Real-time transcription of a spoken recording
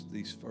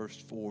these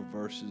first 4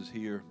 verses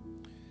here.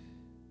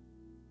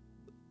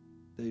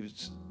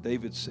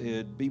 David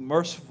said, "Be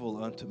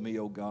merciful unto me,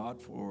 O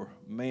God, for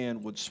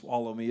man would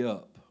swallow me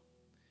up.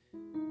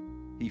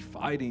 He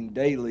fighting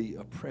daily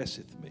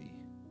oppresseth me.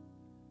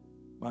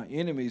 My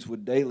enemies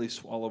would daily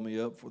swallow me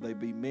up, for they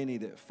be many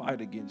that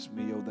fight against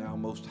me, O thou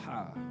most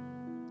high.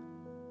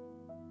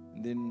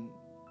 And then,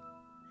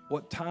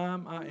 what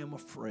time I am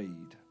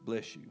afraid,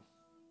 bless you,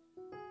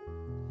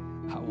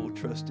 I will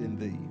trust in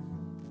thee.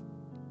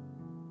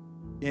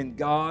 In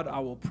God I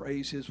will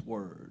praise his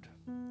word.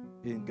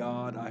 In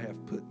God I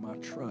have put my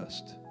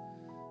trust.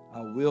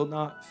 I will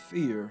not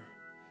fear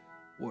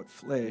what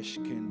flesh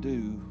can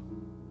do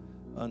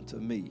unto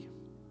me."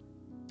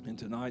 And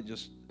tonight,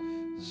 just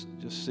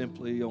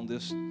simply on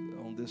this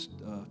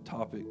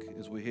topic,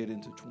 as we head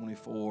into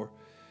 24,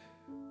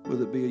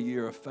 will it be a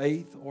year of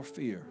faith or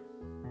fear?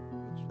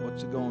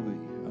 What's it going to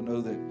be? I know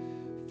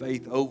that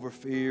faith over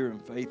fear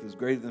and faith is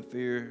greater than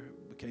fear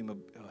became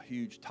a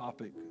huge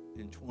topic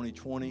in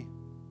 2020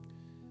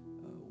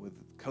 with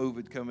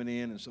COVID coming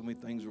in and so many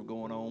things were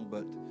going on.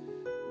 But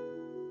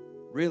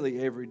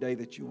really, every day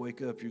that you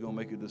wake up, you're going to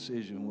make a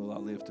decision. Will I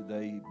live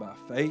today by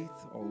faith,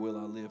 or will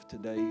I live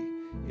today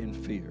in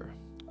fear?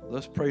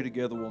 Let's pray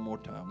together one more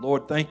time.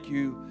 Lord, thank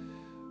you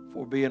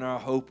for being our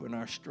hope and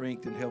our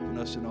strength and helping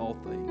us in all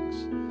things.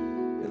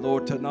 And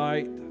Lord,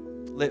 tonight,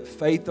 let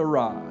faith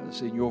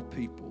arise in your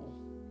people.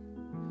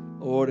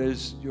 Lord,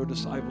 as your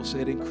disciples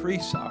said,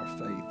 increase our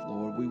faith,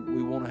 Lord.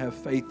 We want to have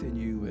faith in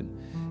you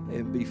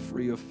and be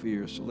free of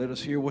fear. So let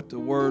us hear what the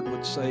word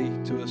would say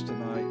to us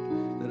tonight.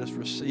 Let us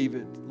receive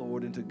it,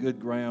 Lord, into good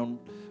ground.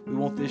 We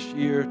want this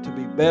year to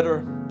be better,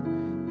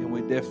 and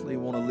we definitely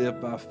want to live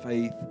by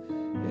faith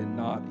and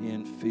not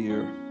in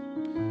fear.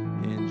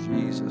 In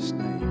Jesus'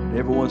 name. And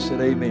everyone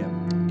said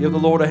amen. Give the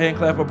Lord a hand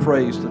clap of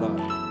praise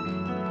tonight.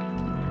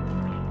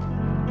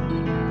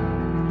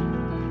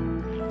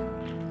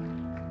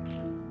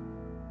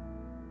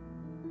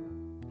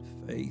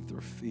 Faith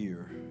or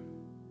fear?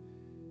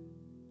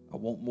 I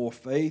want more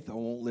faith. I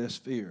want less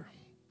fear.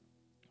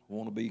 I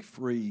want to be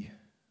free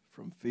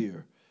from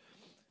fear.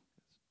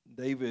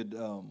 David,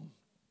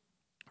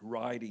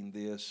 writing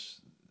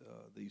this,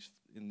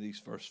 in these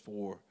first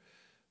 4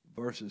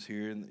 verses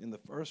here. In the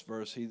first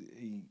verse,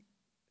 he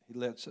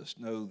lets us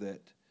know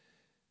that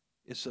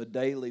it's a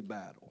daily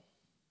battle.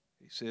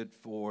 He said,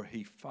 "For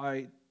he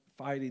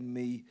fighting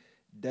me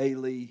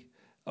daily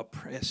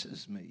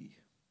oppresses me."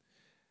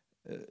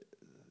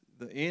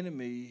 The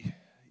enemy,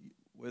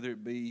 whether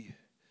it be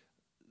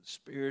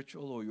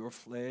spiritual or your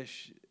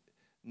flesh,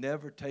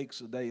 never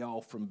takes a day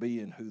off from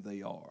being who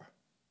they are.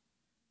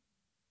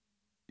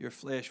 Your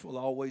flesh will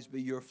always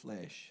be your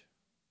flesh.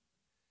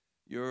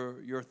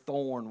 Your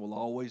thorn will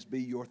always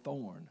be your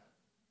thorn.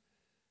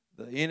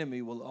 The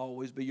enemy will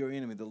always be your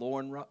enemy.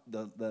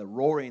 The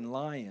roaring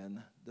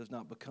lion does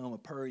not become a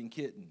purring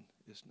kitten.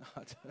 It's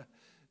not.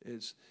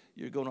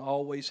 You're going to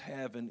always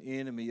have an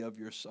enemy of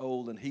your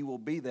soul, and he will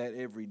be that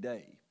every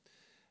day.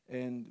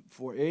 And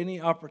for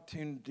any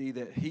opportunity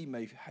that he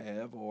may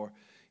have, or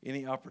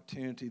any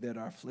opportunity that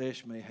our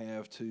flesh may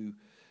have to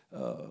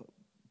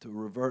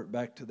revert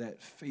back to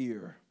that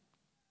fear,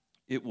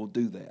 it will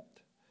do that.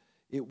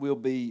 It will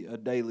be a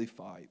daily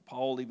fight.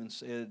 Paul even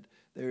said,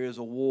 "There is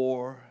a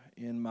war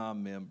in my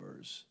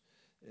members."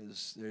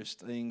 There's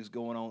things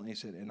going on. He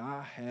said, "And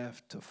I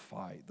have to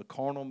fight." The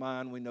carnal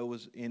mind, we know,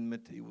 is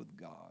enmity with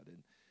God.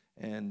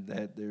 And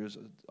that there's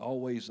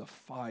always a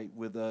fight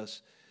with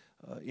us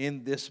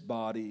in this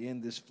body,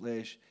 in this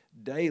flesh,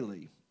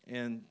 daily.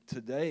 And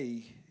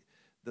today,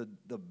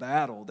 the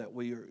battle that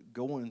we are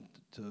going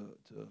to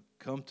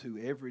come to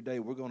every day,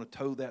 we're going to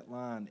toe that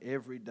line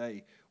every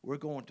day. We're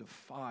going to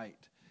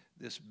fight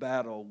this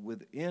battle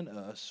within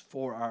us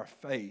for our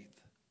faith,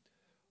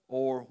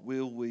 or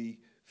will we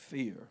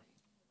fear?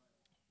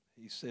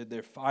 He said,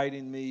 "They're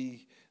fighting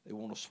me. They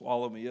want to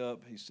swallow me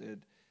up." He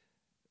said,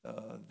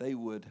 they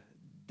would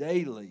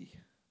daily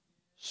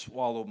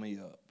swallow me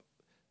up.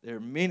 There are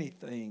many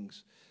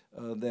things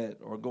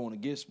that are going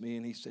against me.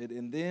 And he said,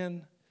 "And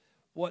then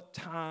what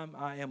time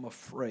I am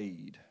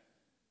afraid?"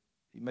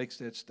 He makes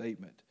that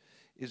statement.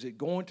 Is it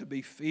going to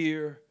be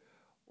fear,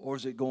 or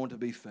is it going to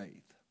be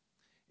faith?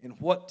 "In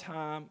what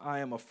time I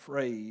am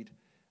afraid,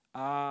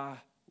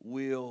 I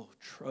will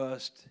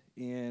trust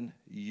in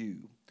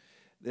you."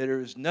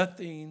 There is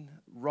nothing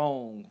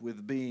wrong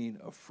with being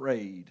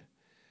afraid,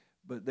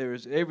 but there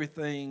is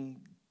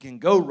everything can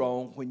go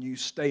wrong when you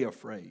stay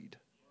afraid.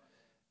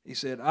 He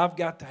said, I've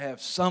got to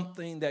have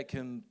something that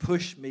can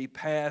push me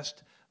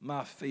past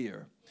my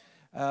fear.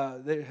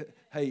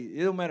 Hey,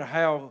 it don't matter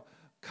how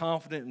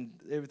confident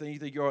and everything you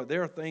think you are,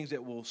 there are things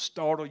that will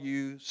startle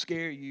you,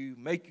 scare you,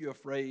 make you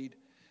afraid.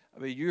 I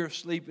mean, you're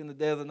asleep in the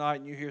dead of the night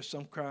and you hear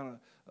some kind of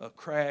a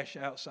crash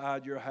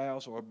outside your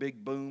house or a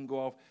big boom go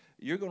off.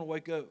 You're going to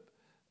wake up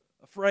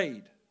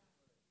afraid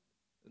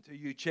until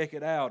you check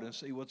it out and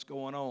see what's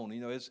going on.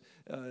 You know,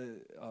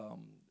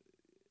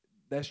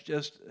 that's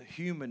just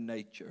human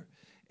nature.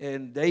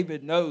 And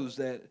David knows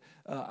that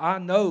I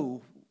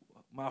know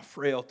my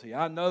frailty.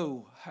 I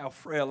know how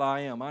frail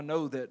I am. I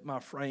know that my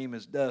frame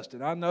is dust.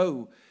 And I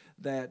know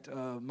that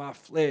my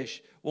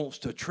flesh wants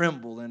to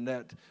tremble and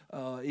that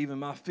even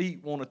my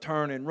feet want to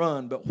turn and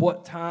run. But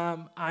what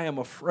time I am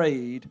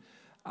afraid,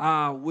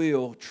 I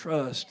will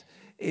trust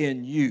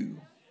in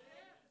you.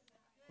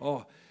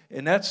 Oh,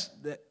 and that's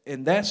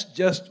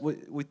just,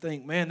 we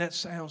think, man, that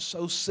sounds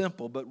so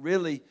simple. But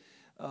really,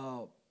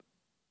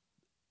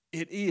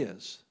 it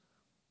is.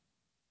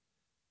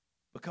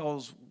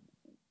 Because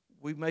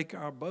we make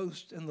our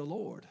boast in the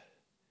Lord,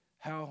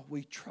 how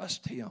we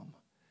trust Him.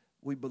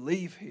 We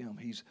believe Him.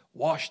 He's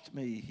washed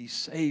me. He's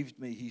saved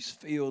me. He's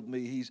filled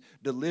me. He's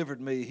delivered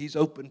me. He's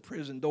opened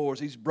prison doors.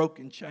 He's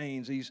broken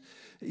chains.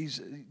 He's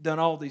done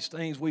all these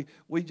things.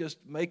 We just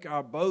make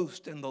our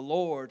boast in the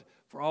Lord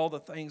for all the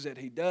things that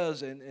He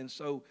does. And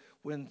so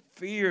when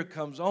fear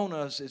comes on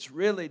us, it's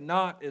really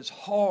not as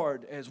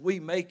hard as we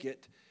make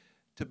it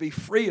to be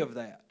free of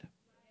that.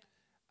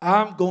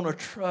 I'm going to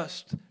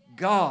trust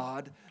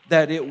God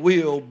that it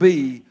will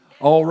be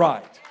all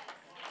right.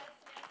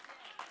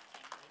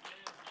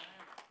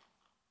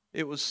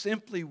 It was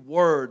simply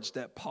words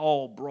that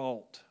Paul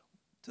brought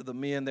to the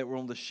men that were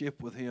on the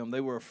ship with him.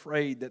 They were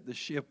afraid that the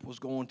ship was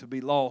going to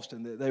be lost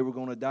and that they were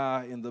going to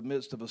die in the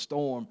midst of a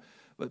storm.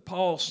 But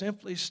Paul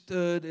simply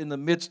stood in the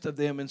midst of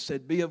them and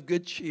said, "Be of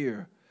good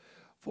cheer,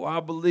 for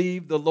I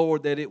believe the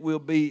Lord that it will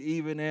be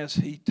even as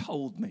He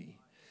told me."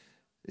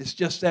 It's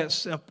just that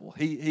simple.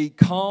 He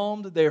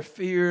calmed their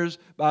fears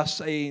by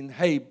saying,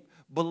 "Hey,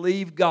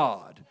 believe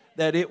God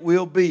that it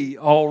will be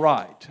all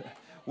right.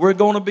 We're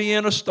going to be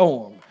in a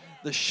storm.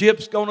 The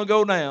ship's going to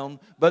go down,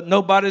 but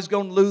nobody's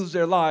going to lose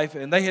their life."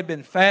 And they had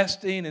been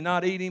fasting and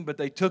not eating, but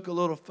they took a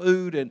little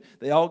food and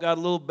they all got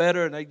a little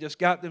better and they just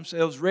got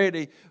themselves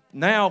ready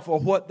now for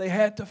what they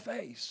had to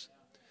face.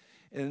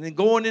 And then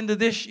going into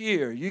this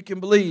year, you can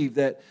believe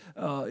that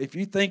if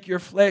you think your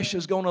flesh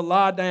is going to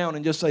lie down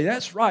and just say,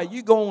 "That's right,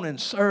 you go on and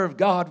serve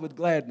God with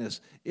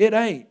gladness," it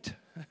ain't.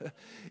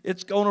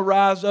 It's going to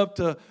rise up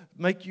to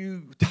make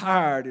you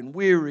tired and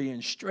weary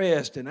and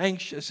stressed and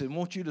anxious and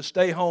want you to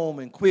stay home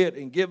and quit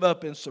and give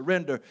up and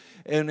surrender.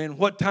 And in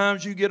what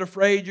times you get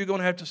afraid, you're going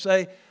to have to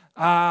say,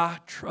 "I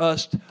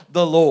trust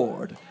the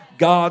Lord.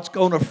 God's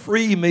going to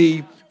free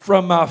me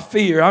from my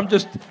fear. I'm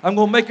going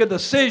to make a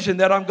decision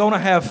that I'm going to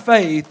have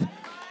faith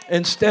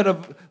instead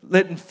of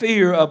letting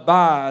fear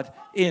abide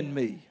in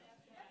me."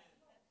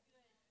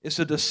 It's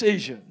a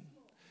decision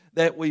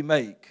that we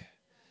make.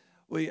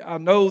 I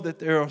know that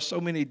there are so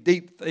many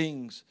deep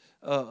things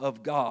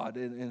of God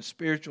and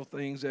spiritual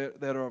things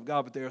that are of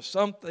God, but there are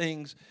some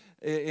things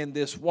in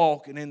this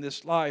walk and in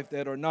this life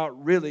that are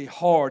not really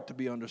hard to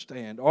be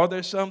understood. Are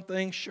there some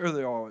things? Sure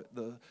there are.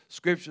 The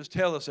Scriptures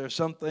tell us there are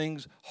some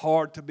things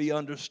hard to be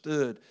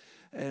understood,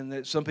 and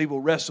that some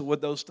people wrestle with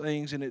those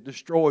things and it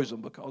destroys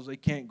them because they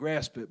can't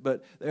grasp it.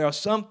 But there are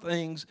some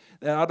things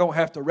that I don't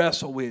have to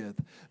wrestle with.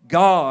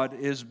 God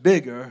is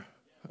bigger.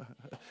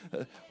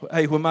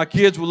 Hey, when my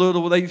kids were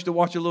little, they used to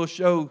watch a little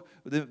show.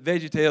 The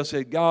VeggieTales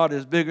said, "God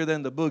is bigger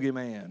than the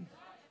boogeyman."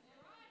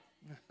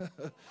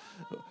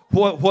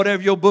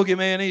 Whatever your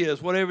boogeyman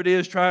is, whatever it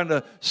is trying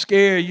to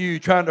scare you,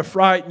 trying to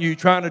frighten you,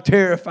 trying to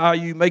terrify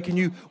you, making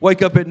you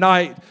wake up at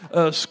night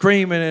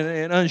screaming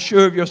and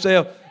unsure of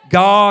yourself,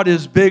 God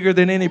is bigger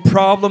than any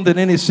problem, than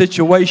any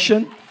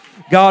situation.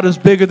 God is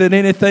bigger than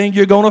anything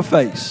you're going to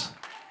face.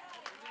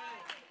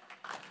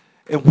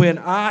 And when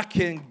I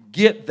can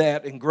get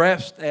that and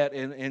grasp that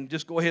and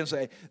just go ahead and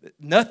say,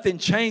 nothing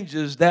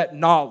changes that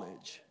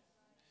knowledge.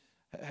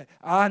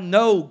 I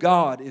know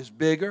God is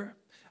bigger.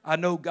 I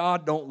know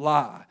God don't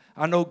lie.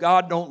 I know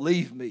God don't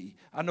leave me.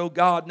 I know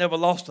God never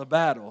lost a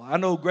battle. I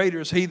know greater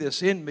is He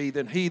that's in me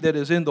than he that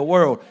is in the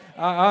world.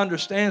 I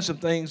understand some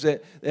things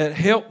that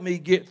help me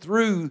get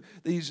through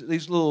these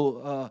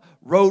little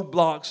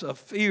roadblocks of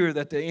fear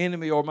that the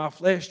enemy or my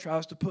flesh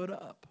tries to put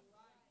up.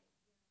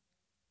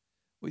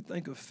 We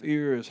think of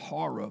fear as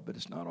horror, but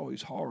it's not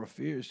always horror.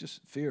 Fear is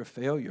just fear of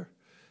failure,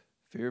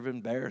 fear of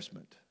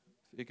embarrassment.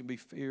 It can be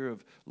fear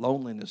of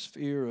loneliness,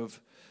 fear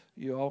of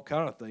all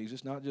kind of things.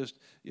 It's not just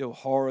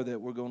horror that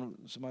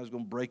somebody's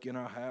going to break in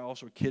our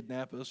house or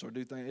kidnap us or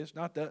do things. It's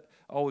not that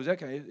always that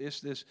kind.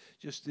 It's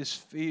this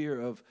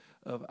fear of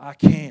I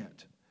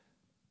can't.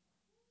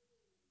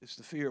 It's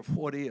the fear of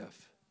what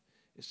if.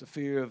 It's the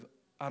fear of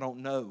I don't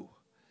know,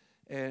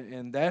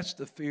 and that's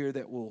the fear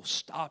that will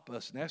stop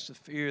us, and that's the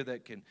fear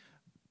that can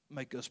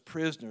make us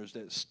prisoners,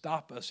 that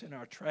stop us in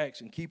our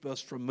tracks and keep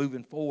us from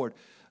moving forward.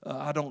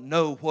 I don't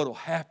know what will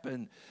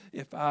happen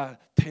if I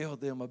tell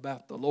them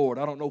about the Lord.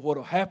 I don't know what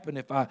will happen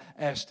if I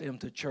ask them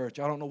to church.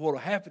 I don't know what will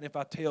happen if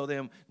I tell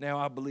them now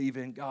I believe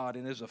in God.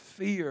 And there's a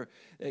fear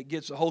that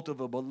gets a hold of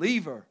a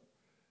believer,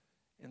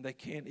 and they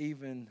can't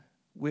even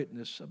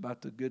witness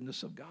about the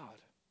goodness of God.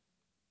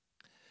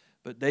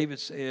 But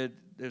David said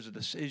there's a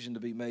decision to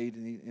be made.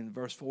 In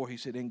verse 4, he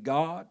said, "In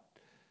God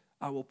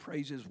I will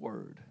praise His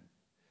word.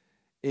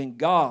 In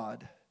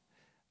God,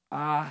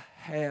 I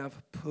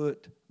have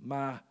put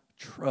my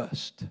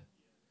trust.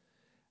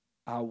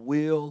 I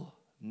will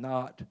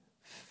not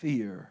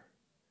fear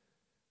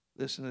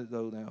Listen to it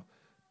though now.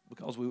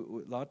 Because we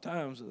a lot of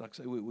times, like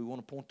I say, we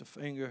want to point the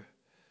finger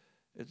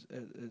at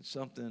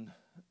something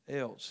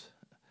else.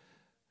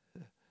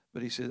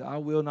 But he said, I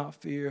will not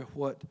fear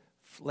what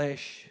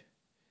flesh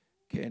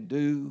can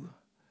do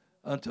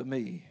unto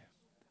me.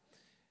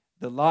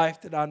 The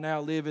life that I now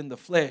live in the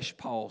flesh,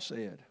 Paul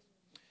said.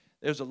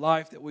 There's a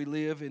life that we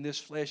live in this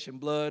flesh and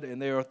blood,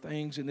 and there are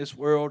things in this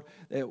world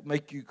that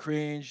make you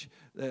cringe,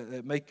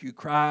 that make you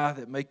cry,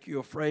 that make you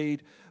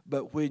afraid.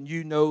 But when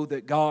you know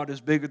that God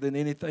is bigger than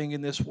anything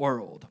in this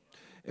world,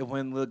 and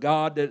when the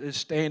God that is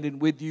standing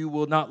with you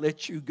will not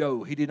let you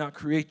go. He did not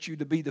create you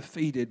to be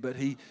defeated, but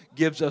He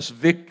gives us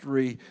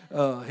victory.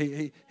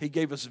 He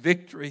gave us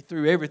victory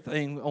through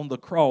everything on the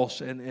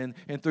cross and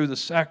through the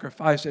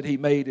sacrifice that He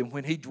made. And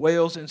when He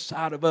dwells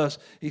inside of us,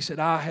 He said,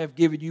 I have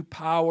given you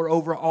power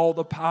over all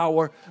the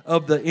power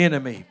of the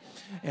enemy.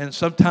 And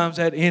sometimes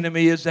that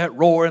enemy is that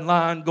roaring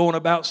lion going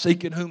about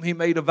seeking whom he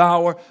may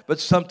devour.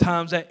 But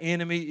sometimes that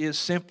enemy is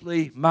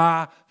simply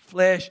my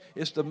flesh.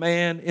 It's the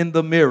man in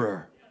the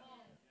mirror.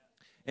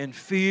 And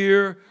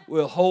fear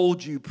will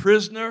hold you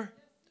prisoner,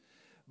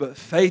 but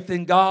faith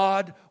in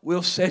God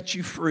will set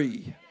you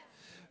free.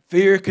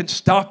 Fear can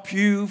stop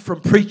you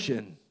from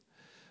preaching,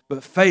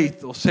 but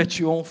faith will set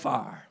you on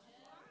fire.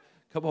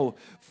 Come on.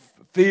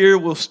 Fear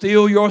will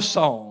steal your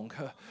song.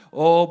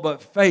 Oh,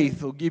 but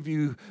faith will give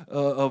you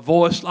a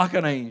voice like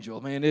an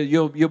angel. Man,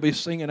 you'll be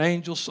singing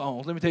angel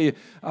songs. Let me tell you,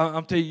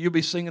 I'm telling you, you'll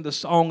be singing the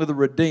song of the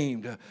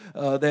redeemed,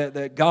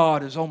 that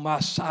God is on my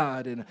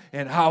side,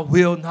 and I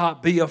will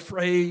not be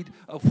afraid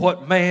of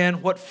what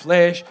man, what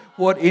flesh,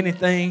 what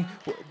anything,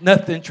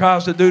 nothing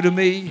tries to do to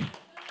me.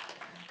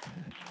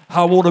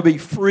 I want to be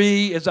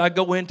free as I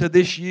go into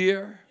this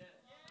year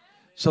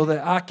so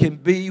that I can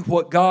be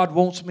what God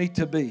wants me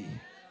to be.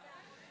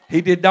 He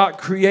did not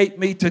create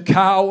me to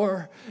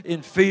cower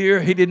in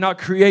fear. He did not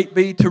create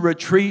me to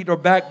retreat or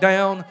back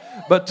down,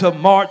 but to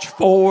march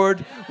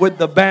forward with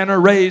the banner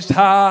raised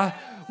high,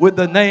 with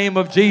the name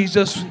of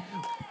Jesus,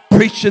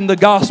 preaching the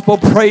gospel,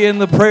 praying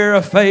the prayer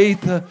of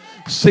faith,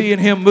 seeing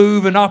Him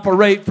move and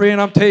operate.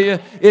 Friend, I'm telling you,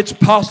 it's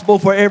possible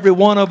for every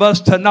one of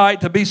us tonight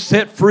to be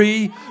set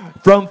free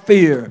from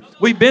fear.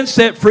 We've been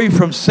set free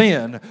from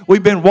sin.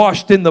 We've been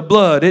washed in the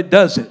blood. It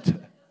does it.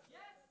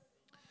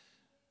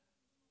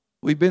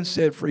 We've been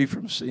set free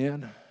from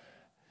sin,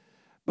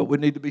 but we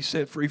need to be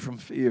set free from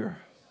fear.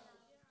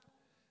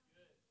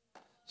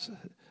 So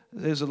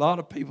there's a lot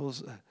of people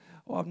say,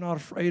 oh, I'm not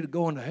afraid of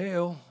going to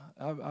hell.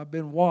 I've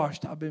been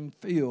washed. I've been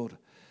filled.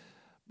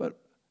 But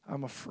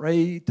I'm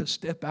afraid to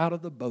step out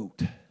of the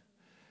boat.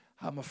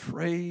 I'm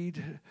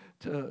afraid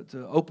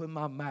to open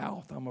my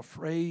mouth. I'm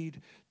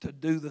afraid to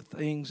do the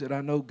things that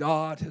I know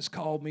God has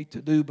called me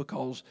to do,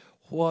 because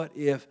what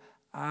if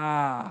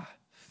I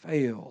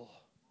fail?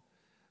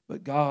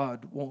 But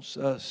God wants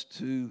us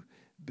to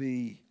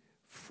be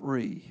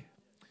free.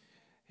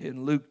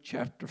 In Luke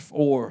chapter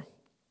 4,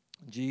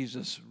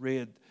 Jesus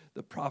read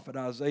the prophet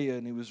Isaiah,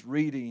 and he was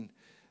reading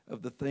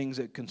of the things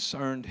that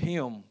concerned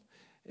him.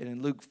 And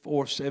in Luke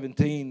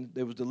 4:17,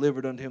 there was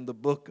delivered unto him the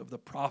book of the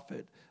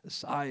prophet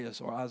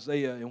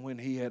Isaiah. And when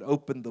he had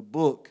opened the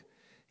book,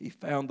 he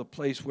found the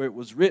place where it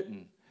was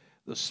written,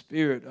 the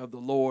Spirit of the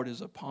Lord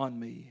is upon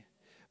me,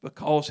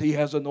 because He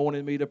has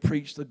anointed me to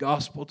preach the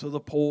gospel to the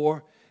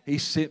poor. He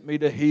sent me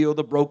to heal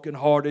the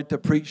brokenhearted, to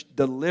preach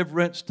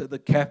deliverance to the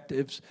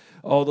captives.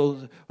 All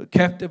those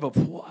captive of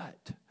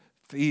what?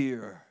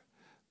 Fear.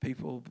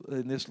 People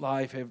in this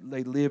life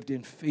they lived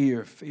in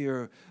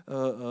fear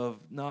of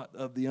not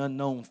of the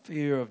unknown,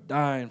 fear of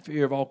dying,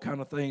 fear of all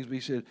kind of things. But He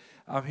said,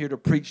 I'm here to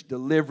preach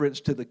deliverance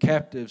to the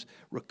captives,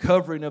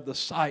 recovering of the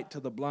sight to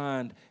the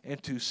blind,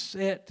 and to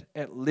set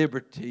at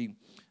liberty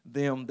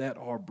them that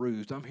are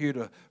bruised. I'm here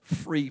to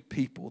free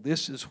people.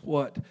 This is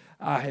what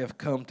I have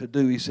come to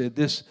do. He said,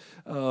 this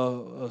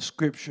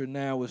scripture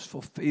now is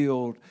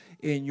fulfilled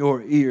in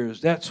your ears.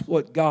 That's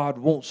what God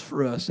wants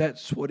for us.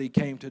 That's what He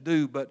came to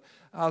do. But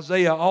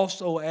Isaiah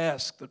also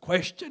asked the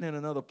question in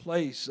another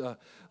place,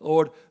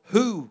 Lord,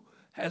 who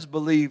has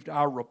believed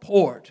our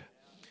report?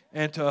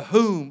 And to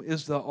whom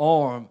is the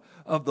arm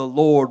of the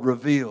Lord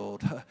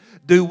revealed?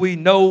 Do we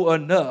know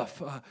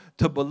enough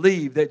to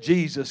believe that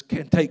Jesus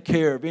can take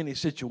care of any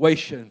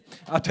situation?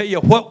 I'll tell you,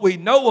 what we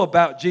know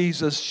about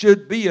Jesus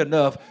should be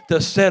enough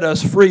to set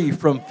us free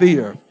from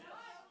fear.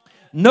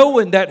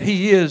 Knowing that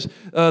He is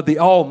the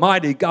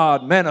Almighty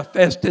God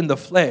manifest in the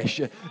flesh,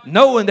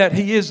 knowing that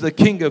He is the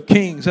King of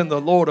Kings and the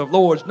Lord of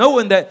Lords,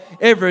 knowing that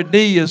every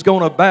knee is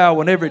going to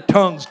bow and every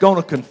tongue's going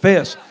to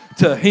confess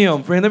to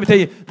Him. Friend, let me tell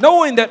you,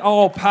 knowing that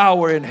all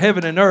power in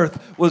heaven and earth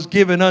was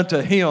given unto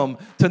Him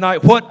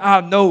tonight, what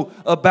I know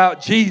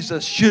about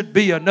Jesus should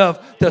be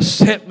enough to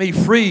set me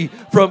free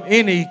from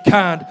any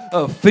kind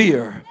of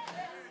fear.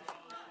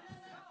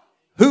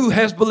 Who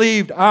has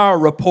believed our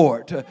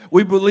report?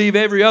 We believe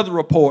every other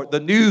report, the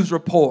news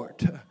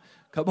report.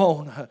 Come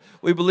on.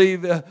 We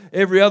believe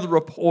every other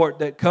report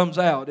that comes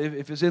out,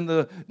 if it's in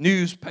the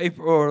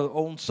newspaper or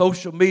on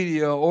social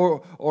media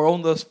or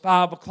on the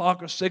 5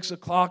 o'clock or 6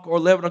 o'clock or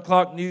 11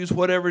 o'clock news,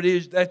 whatever it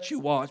is that you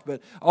watch.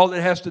 But all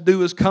it has to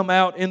do is come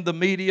out in the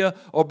media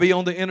or be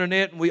on the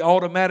internet, and we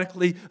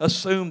automatically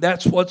assume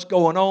that's what's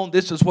going on.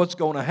 This is what's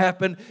going to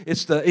happen.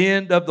 It's the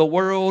end of the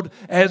world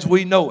as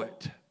we know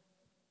it.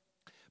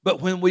 But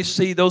when we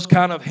see those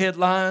kind of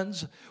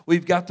headlines,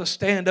 we've got to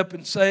stand up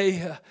and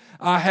say,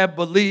 I have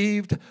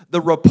believed the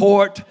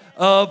report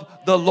of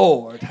the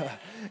Lord.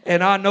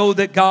 And I know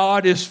that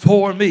God is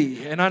for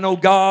me. And I know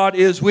God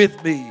is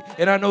with me.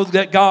 And I know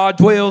that God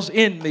dwells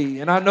in me.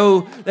 And I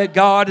know that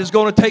God is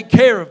going to take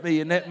care of me.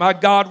 And that my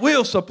God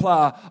will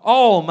supply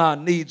all my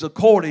needs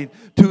according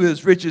to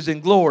His riches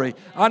and glory.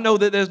 I know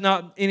that there's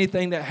not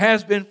anything that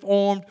has been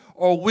formed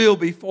or will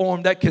be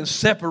formed that can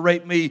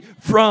separate me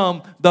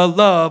from the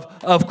love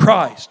of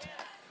Christ.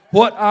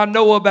 What I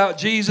know about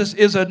Jesus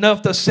is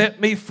enough to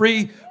set me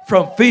free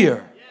from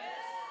fear.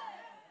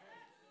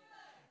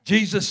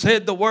 Jesus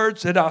said the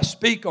words that I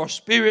speak are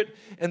spirit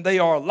and they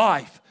are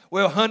life.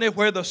 Well, honey,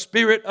 where the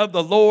Spirit of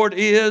the Lord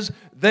is,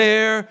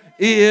 there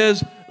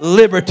is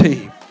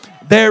liberty.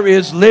 There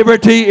is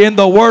liberty in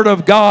the Word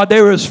of God.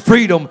 There is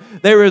freedom.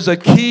 There is a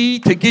key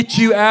to get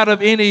you out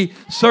of any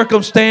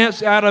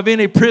circumstance, out of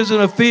any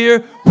prison of fear.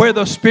 Where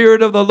the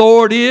Spirit of the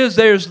Lord is,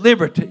 there's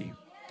liberty.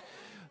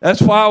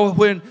 That's why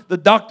when the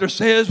doctor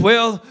says,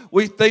 well,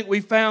 we think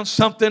we found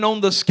something on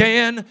the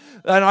scan,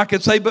 and I can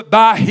say, but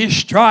by His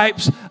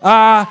stripes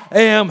I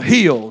am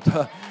healed.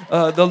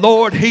 The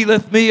Lord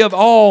healeth me of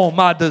all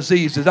my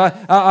diseases.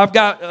 I've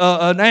got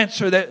an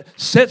answer that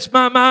sets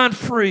my mind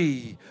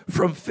free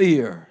from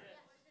fear.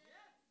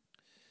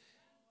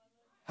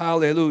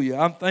 Hallelujah.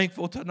 I'm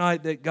thankful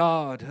tonight that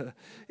God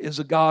is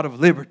a God of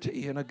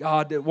liberty and a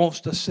God that wants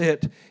to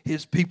set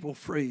His people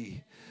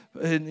free.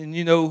 And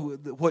you know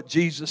what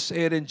Jesus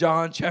said in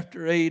John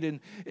chapter 8 and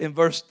in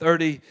verse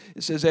 30.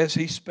 It says, as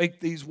He spake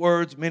these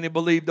words, many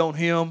believed on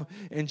Him.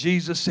 And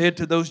Jesus said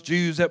to those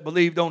Jews that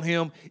believed on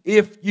Him,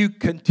 if you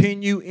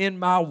continue in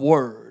my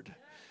word.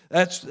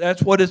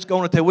 That's what it's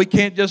going to take. We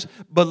can't just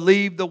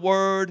believe the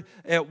word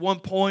at one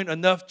point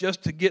enough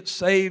just to get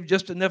saved,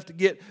 just enough to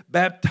get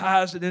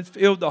baptized and then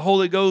filled with the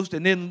Holy Ghost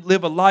and then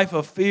live a life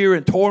of fear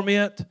and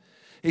torment.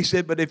 He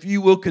said, but if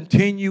you will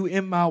continue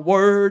in my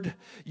word,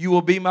 you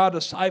will be my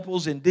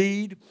disciples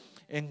indeed.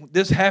 And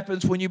this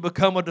happens when you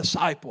become a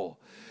disciple.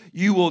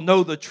 You will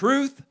know the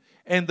truth,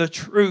 and the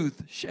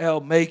truth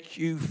shall make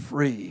you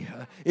free.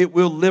 It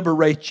will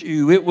liberate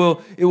you. It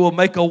will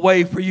make a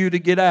way for you to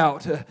get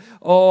out.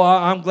 Oh,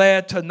 I'm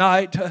glad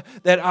tonight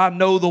that I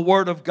know the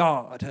Word of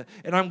God.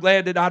 And I'm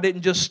glad that I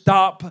didn't just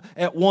stop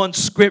at one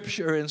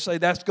scripture and say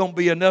that's going to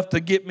be enough to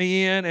get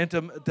me in and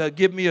to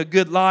give me a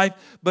good life.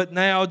 But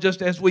now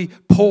just as we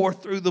pour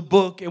through the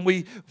book and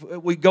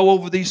we go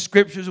over these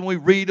scriptures and we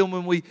read them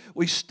and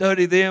we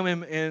study them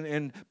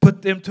and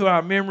put them to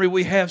our memory,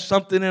 we have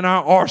something in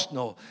our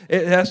arsenal.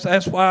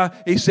 That's why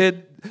He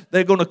said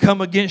they're going to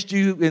come against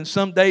you, and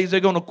some days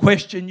they're going to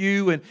question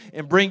you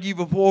and bring you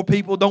before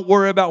people. Don't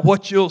worry about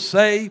what you'll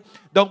say.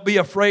 Don't be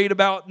afraid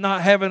about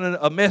not having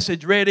a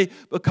message ready,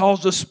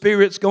 because the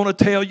Spirit's going to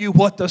tell you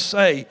what to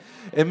say.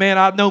 And man,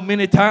 I know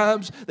many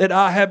times that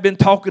I have been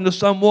talking to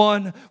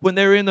someone when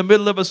they're in the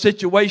middle of a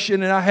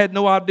situation and I had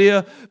no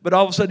idea, but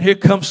all of a sudden here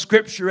comes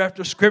scripture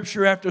after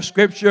scripture after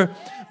scripture,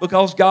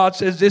 because God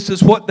says this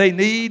is what they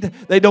need.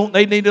 They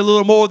need a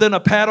little more than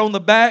a pat on the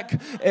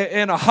back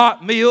and a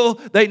hot meal.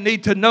 They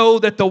need to know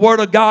that the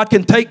Word of God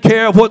can take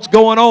care of what's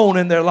going on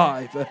in their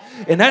life.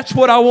 And that's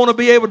what I want to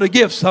be able to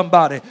give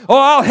somebody. Oh,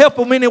 I'll help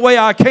them any way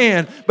I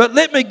can, but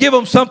let me give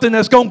them something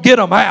that's going to get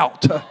them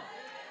out.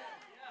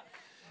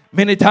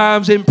 Many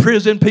times in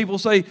prison, people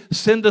say,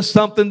 send us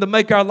something to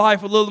make our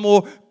life a little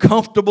more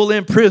comfortable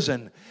in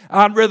prison.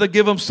 I'd rather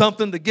give them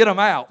something to get them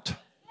out.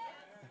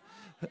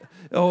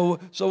 Oh,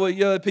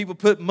 so people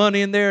put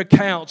money in their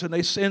accounts and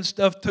they send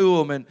stuff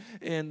to them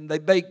and they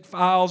bake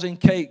files and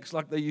cakes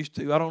like they used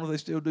to. I don't know if they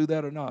still do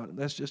that or not.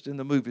 That's just in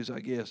the movies,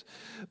 I guess.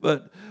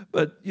 But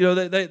you know,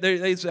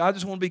 they say, I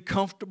just want to be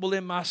comfortable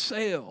in my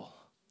cell.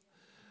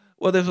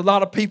 Well, there's a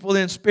lot of people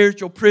in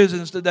spiritual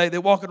prisons today. They're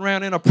walking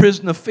around in a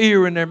prison of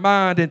fear in their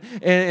mind,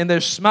 and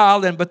they're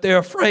smiling, but they're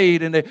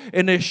afraid, and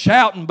they're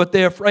shouting, but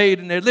they're afraid,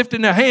 and they're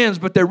lifting their hands,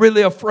 but they're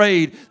really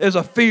afraid. There's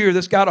a fear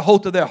that's got a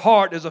hold of their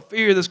heart. There's a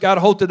fear that's got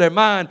a hold of their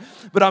mind.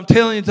 But I'm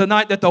telling you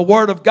tonight that the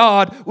Word of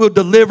God will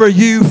deliver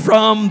you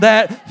from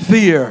that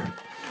fear.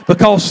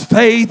 Because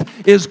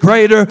faith is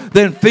greater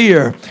than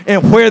fear.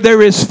 And where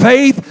there is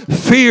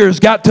faith, fear's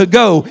got to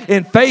go.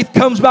 And faith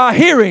comes by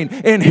hearing,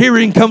 and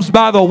hearing comes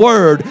by the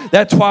Word.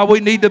 That's why we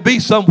need to be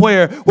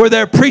somewhere where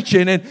they're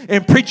preaching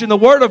and preaching the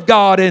Word of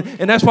God.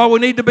 And that's why we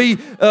need to be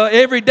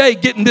every day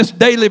getting this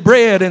daily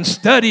bread and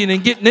studying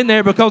and getting in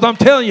there, because I'm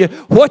telling you,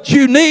 what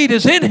you need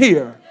is in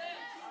here.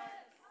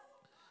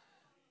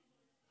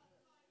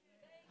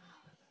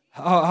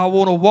 I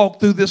want to walk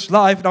through this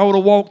life, and I want to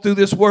walk through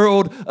this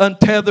world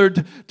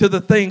untethered to the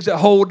things that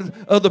hold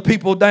other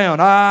people down.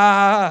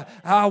 I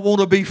want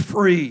to be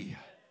free.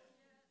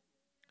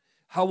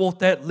 I want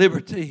that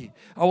liberty.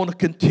 I want to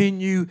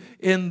continue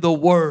in the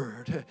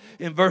Word.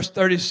 In verse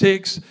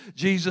 36,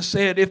 Jesus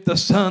said, if the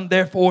Son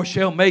therefore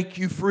shall make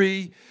you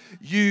free,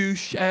 you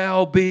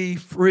shall be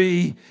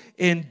free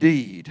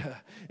indeed.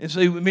 And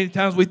so many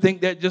times we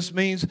think that just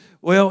means,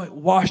 well,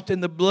 washed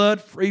in the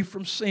blood, free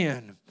from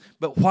sin.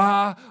 But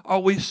why are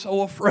we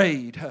so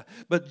afraid?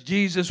 But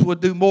Jesus will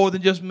do more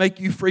than just make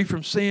you free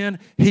from sin.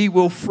 He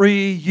will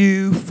free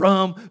you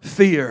from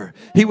fear.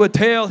 He would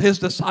tell His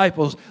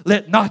disciples,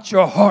 let not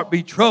your heart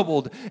be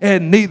troubled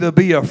and neither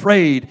be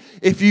afraid.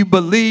 If you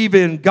believe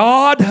in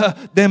God,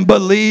 then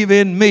believe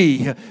in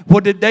me.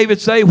 What did David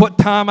say? What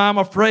time I'm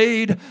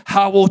afraid,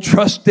 I will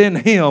trust in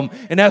Him.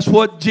 And that's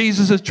what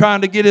Jesus is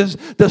trying to get His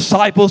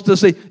disciples to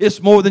see.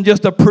 It's more than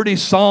just a pretty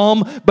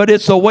psalm, but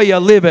it's a way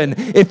of living.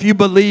 If you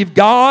believe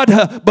God,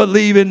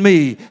 believe in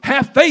me.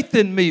 Have faith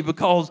in me,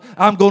 because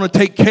I'm going to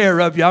take care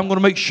of you. I'm going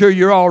to make sure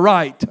you're all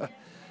right.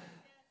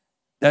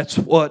 That's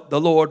what the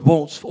Lord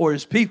wants for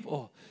His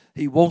people.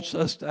 He wants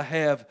us to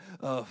have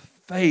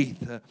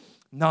faith,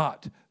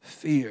 not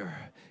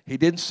fear. He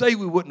didn't say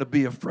we wouldn't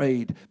be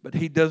afraid, but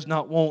He does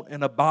not want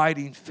an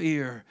abiding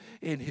fear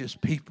in His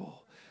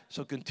people.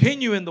 So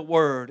continue in the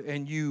Word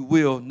and you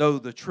will know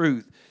the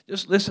truth.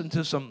 Just listen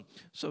to some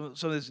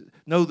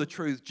know the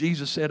truth.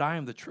 Jesus said, I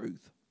am the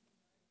truth.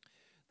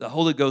 The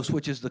Holy Ghost,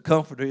 which is the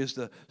Comforter, is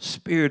the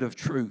Spirit of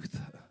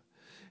truth.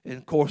 And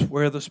of course,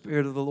 where the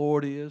Spirit of the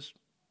Lord is,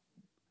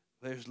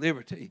 there's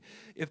liberty.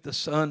 If the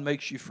Son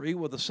makes you free,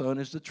 well, the Son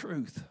is the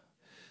truth.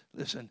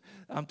 Listen,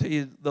 I'm telling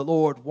you, the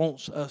Lord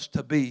wants us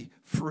to be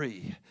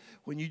free.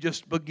 When you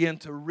just begin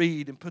to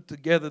read and put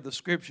together the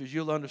Scriptures,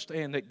 you'll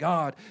understand that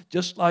God,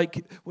 just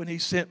like when He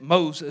sent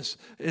Moses,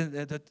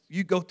 that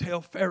you go tell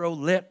Pharaoh,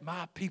 let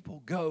my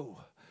people go.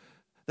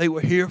 They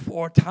were here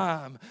for a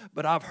time,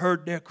 but I've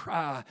heard their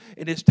cry,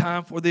 and it's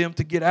time for them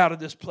to get out of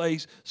this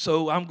place.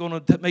 So I'm going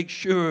to make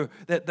sure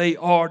that they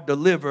are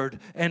delivered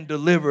and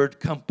delivered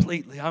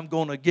completely. I'm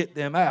going to get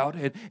them out,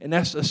 and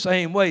that's the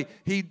same way.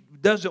 He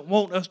doesn't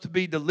want us to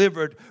be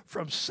delivered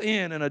from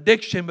sin and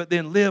addiction, but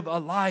then live a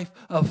life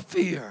of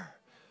fear.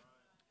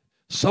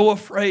 So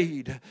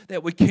afraid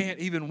that we can't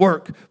even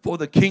work for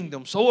the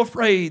kingdom. So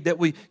afraid that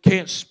we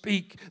can't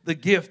speak the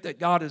gift that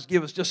God has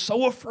given us. Just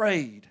so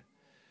afraid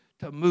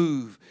to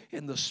move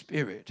in the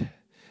Spirit.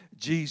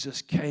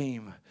 Jesus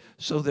came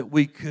so that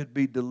we could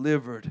be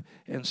delivered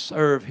and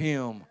serve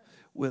Him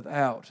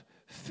without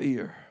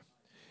fear.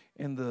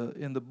 In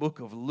the book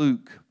of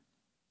Luke,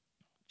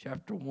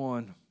 chapter 1,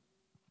 let me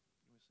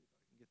see if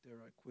I can get there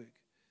right quick.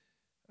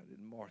 I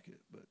didn't mark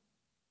it, but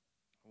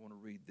I want to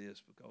read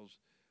this because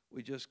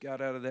we just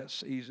got out of that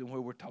season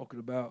where we're talking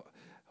about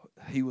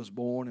He was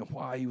born and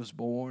why He was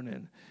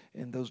born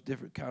and those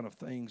different kind of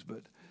things.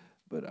 But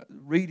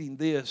reading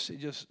this, it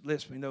just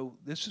lets me know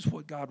this is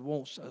what God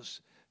wants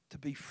us to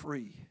be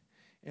free.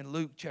 In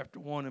Luke chapter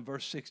 1 and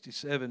verse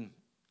 67,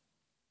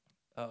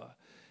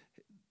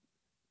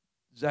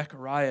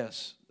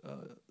 Zacharias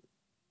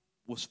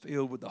was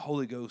filled with the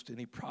Holy Ghost and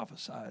he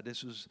prophesied.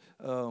 This was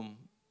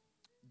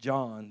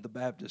John the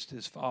Baptist,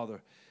 his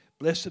father.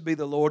 Blessed be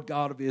the Lord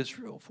God of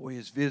Israel, for He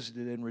has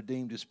visited and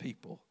redeemed His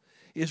people.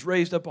 He has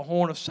raised up a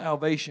horn of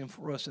salvation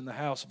for us in the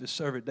house of His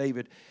servant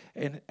David.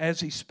 And as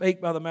He spake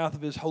by the mouth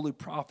of His holy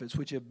prophets,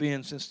 which have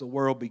been since the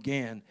world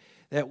began,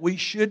 that we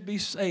should be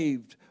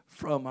saved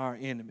from our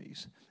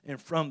enemies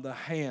and from the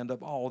hand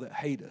of all that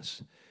hate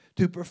us,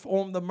 to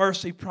perform the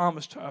mercy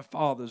promised to our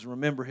fathers,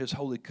 remember His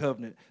holy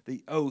covenant,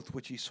 the oath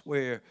which He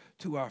sware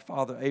to our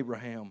father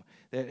Abraham,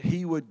 that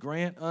He would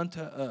grant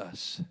unto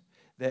us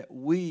that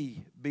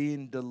we,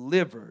 being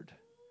delivered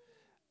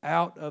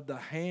out of the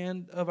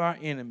hand of our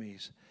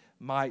enemies,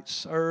 might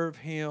serve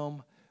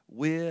Him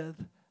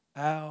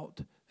without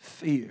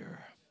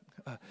fear.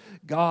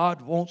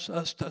 God wants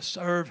us to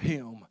serve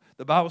Him.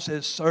 The Bible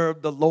says,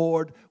 serve the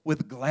Lord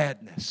with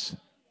gladness.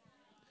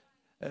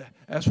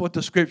 That's what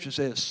the Scripture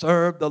says.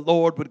 Serve the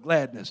Lord with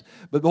gladness.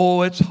 But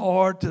boy, it's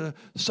hard to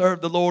serve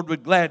the Lord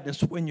with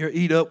gladness when you're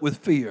eat up with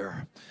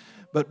fear.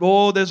 But,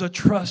 boy, there's a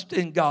trust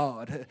in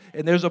God,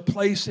 and there's a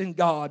place in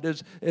God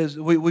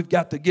we've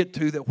got to get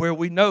to that where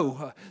we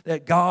know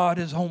that God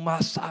is on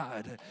my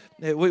side.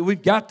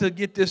 We've got to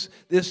get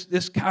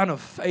this kind of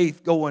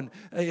faith going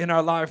in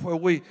our life where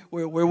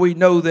we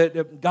know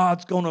that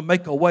God's going to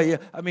make a way.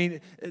 I mean,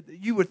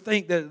 you would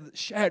think that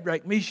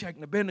Shadrach, Meshach,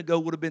 and Abednego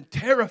would have been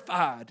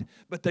terrified,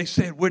 but they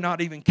said, we're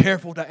not even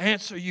careful to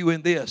answer you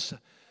in this.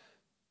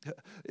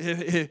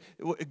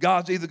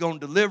 God's either going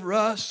to deliver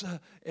us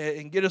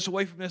and get us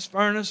away from this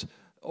furnace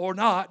or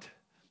not.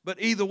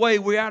 But either way,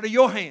 we're out of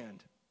your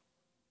hand.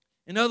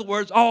 In other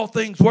words, all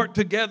things work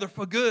together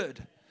for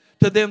good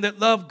to them that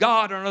love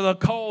God and are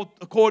called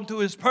according to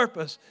His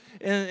purpose.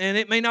 And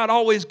it may not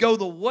always go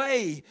the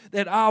way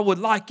that I would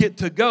like it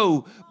to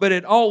go, but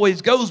it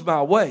always goes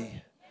my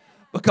way.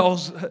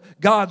 Because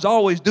God's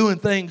always doing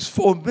things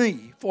for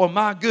me, for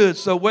my good.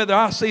 So whether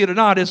I see it or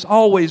not, it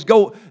always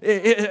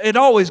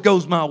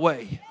goes my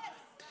way.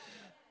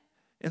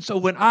 And so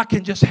when I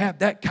can just have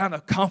that kind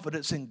of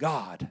confidence in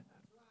God,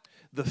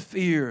 the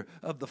fear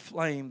of the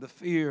flame, the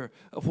fear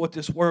of what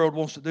this world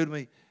wants to do to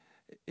me,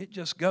 it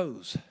just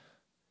goes.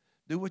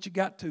 Do what you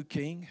got to,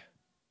 King.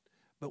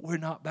 But we're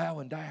not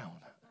bowing down.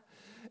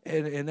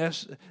 And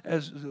that's,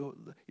 as you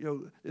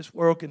know, this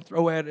world can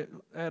throw at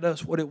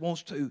us what it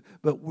wants to,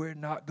 but we're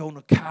not going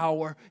to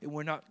cower, and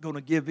we're not going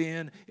to give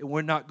in, and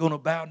we're not going to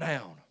bow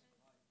down.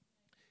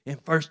 In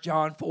 1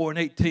 John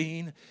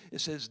 4:18,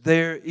 it says,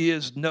 there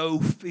is no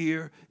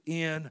fear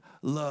in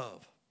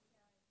love.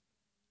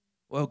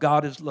 Well,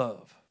 God is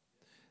love.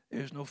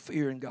 There's no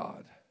fear in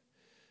God.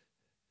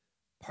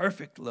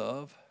 Perfect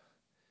love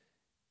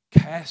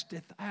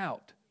casteth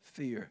out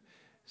fear.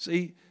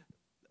 See,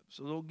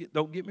 so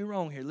don't get me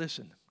wrong here.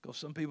 Listen, because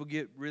some people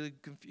get really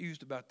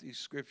confused about these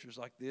scriptures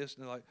like this,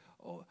 and they're like,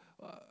 "Oh,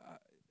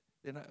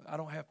 then I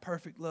don't have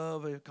perfect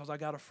love because I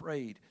got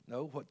afraid."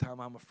 No, what time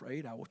I'm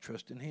afraid, I will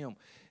trust in Him.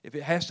 If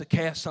it has to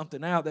cast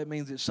something out, that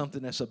means it's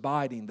something that's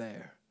abiding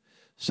there,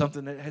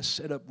 something that has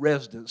set up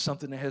residence,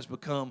 something that has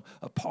become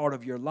a part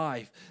of your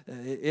life.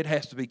 It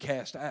has to be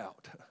cast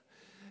out.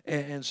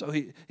 And so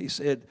he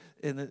said,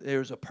 and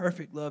there's a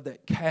perfect love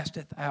that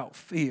casteth out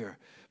fear.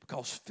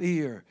 Because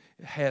fear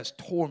has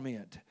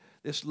torment.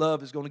 This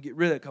love is going to get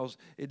rid of it because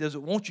it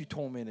doesn't want you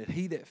tormented.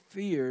 He that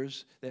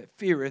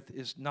feareth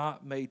is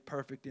not made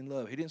perfect in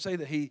love. He didn't say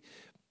that he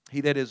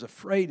that is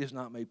afraid is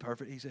not made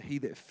perfect. He said he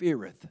that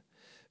feareth.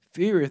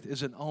 Feareth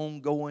is an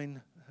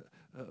ongoing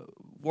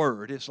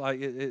word. It's like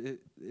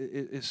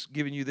it's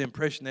giving you the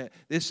impression that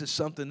this is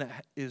something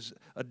that is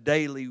a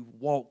daily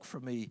walk for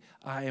me.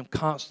 I am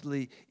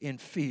constantly in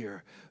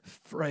fear,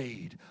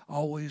 afraid,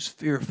 always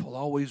fearful,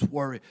 always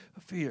worried,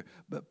 fear.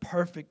 But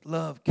perfect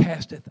love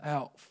casteth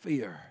out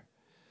fear.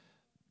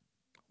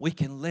 We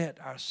can let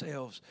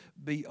ourselves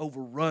be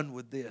overrun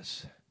with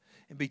this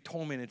and be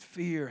tormented.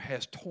 Fear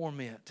has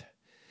torment,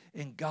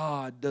 and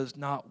God does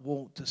not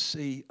want to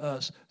see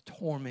us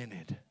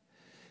tormented.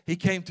 He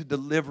came to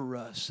deliver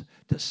us,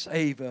 to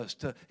save us.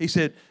 He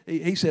said,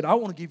 I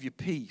want to give you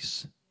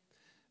peace.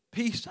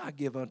 Peace I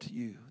give unto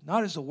you.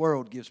 Not as the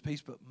world gives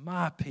peace, but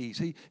my peace.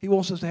 He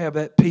wants us to have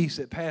that peace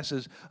that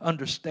passes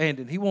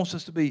understanding. He wants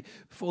us to be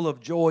full of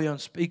joy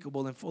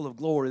unspeakable and full of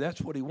glory. That's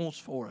what He wants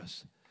for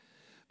us.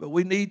 But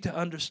we need to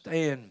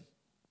understand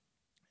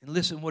and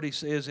listen what He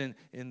says in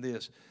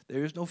this.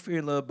 There is no fear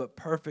in love, but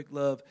perfect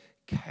love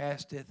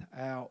casteth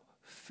out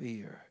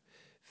fear.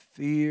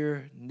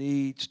 Fear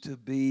needs to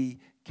be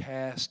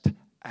cast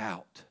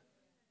out.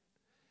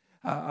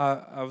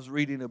 I was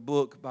reading a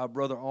book by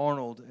Brother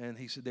Arnold, and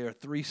he said there are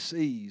 3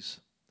 C's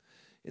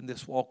in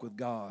this walk with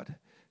God: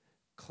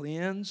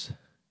 cleanse,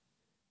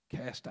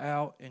 cast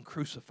out, and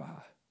crucify.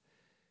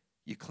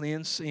 You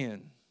cleanse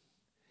sin,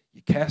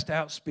 you cast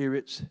out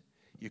spirits,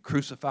 you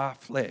crucify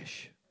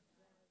flesh.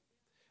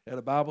 Now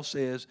the Bible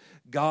says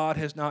God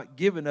has not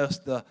given us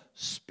the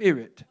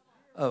spirit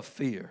of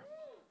fear.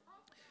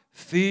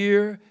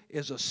 Fear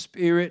is a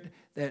spirit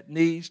that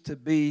needs to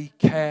be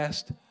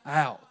cast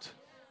out.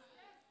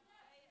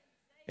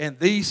 And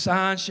these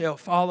signs shall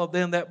follow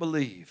them that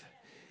believe.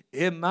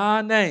 In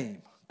my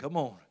name. Come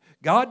on.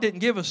 God didn't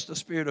give us the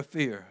spirit of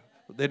fear.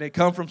 Then it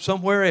come from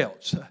somewhere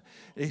else.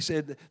 He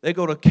said they're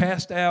going to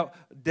cast out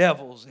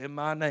devils in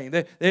my name.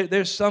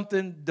 There's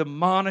something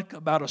demonic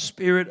about a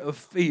spirit of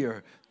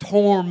fear.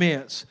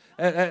 Torments.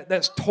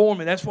 That's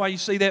torment. That's why you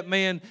see that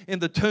man in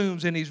the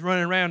tombs and he's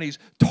running around. He's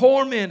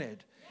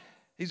tormented.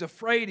 He's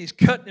afraid. He's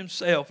cutting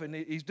himself, and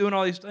he's doing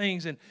all these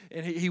things, and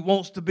he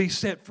wants to be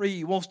set free.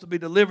 He wants to be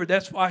delivered.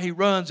 That's why he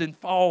runs and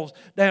falls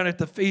down at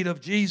the feet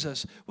of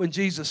Jesus when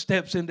Jesus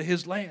steps into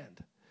his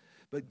land.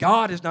 But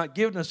God has not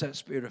given us that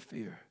spirit of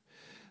fear.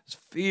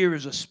 Fear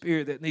is a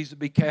spirit that needs to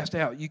be cast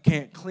out. You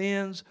can't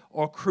cleanse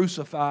or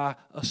crucify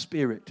a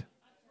spirit.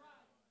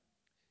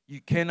 You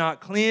cannot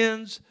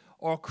cleanse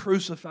or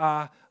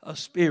crucify a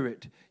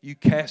spirit. You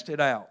cast it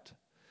out.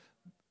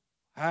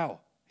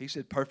 How? He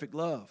said perfect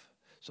love.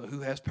 So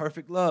who has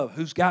perfect love?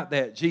 Who's got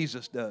that?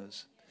 Jesus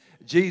does.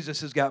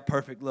 Jesus has got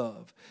perfect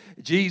love.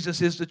 Jesus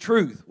is the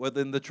truth. Well,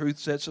 then the truth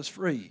sets us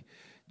free.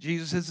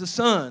 Jesus is the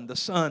Son. The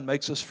Son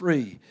makes us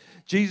free.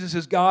 Jesus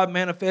is God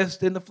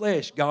manifest in the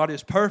flesh. God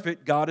is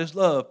perfect. God is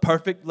love.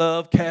 Perfect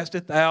love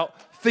casteth out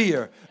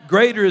fear.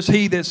 Greater is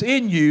He that's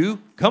in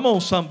you. Come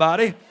on,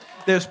 somebody.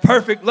 There's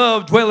perfect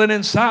love dwelling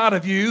inside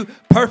of you.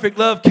 Perfect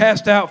love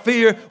casts out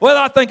fear. Well,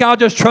 I think I'll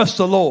just trust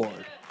the Lord.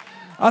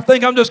 I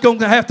think I'm just going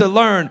to have to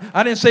learn.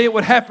 I didn't say it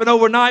would happen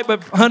overnight,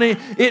 but honey,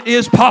 it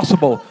is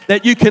possible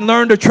that you can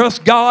learn to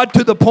trust God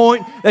to the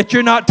point that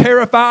you're not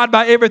terrified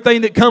by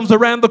everything that comes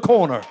around the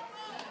corner.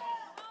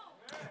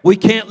 We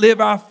can't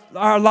live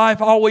our life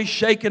always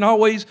shaking,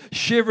 always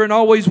shivering,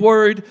 always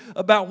worried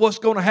about what's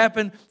going to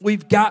happen.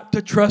 We've got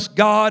to trust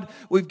God.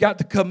 We've got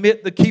to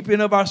commit the keeping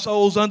of our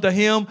souls unto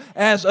Him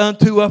as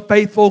unto a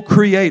faithful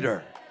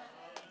Creator.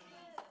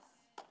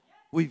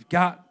 We've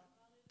got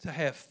to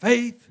have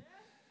faith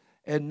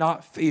and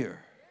not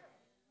fear.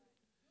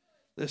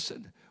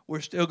 Listen,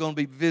 we're still going to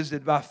be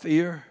visited by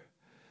fear,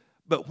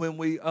 but when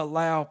we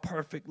allow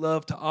perfect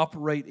love to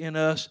operate in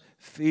us,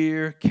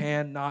 fear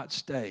cannot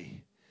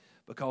stay.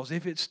 Because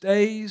if it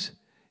stays,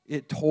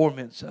 it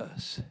torments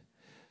us.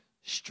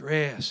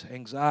 Stress,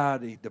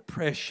 anxiety,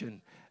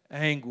 depression,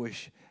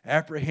 anguish,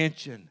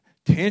 apprehension,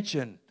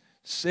 tension,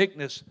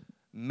 sickness,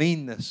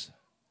 meanness.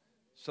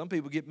 Some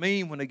people get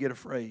mean when they get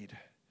afraid.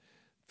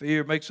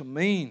 Fear makes them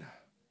mean.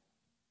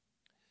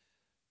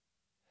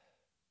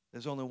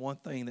 There's only one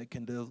thing that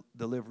can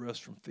deliver us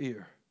from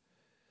fear.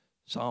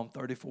 Psalm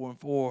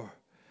 34:4.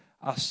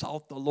 I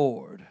sought the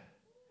Lord,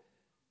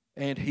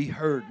 and He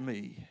heard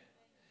me,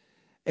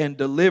 and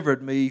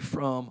delivered me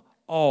from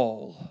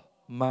all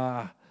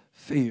my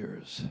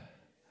fears.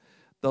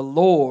 The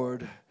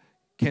Lord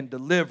can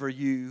deliver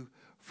you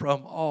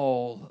from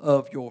all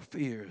of your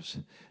fears.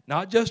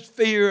 Not just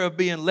fear of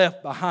being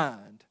left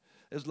behind.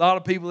 There's a lot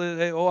of people that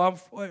say, oh,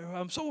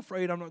 I'm so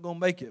afraid I'm not going to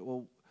make it.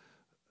 Well,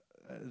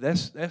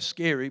 that's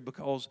scary,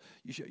 because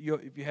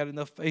if you had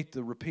enough faith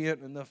to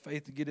repent and enough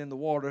faith to get in the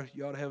water,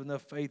 you ought to have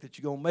enough faith that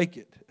you're going to make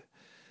it.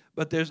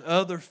 But there's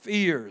other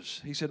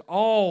fears. He said,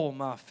 all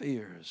my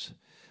fears,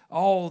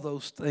 all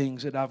those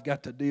things that I've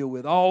got to deal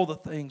with, all the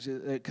things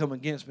that come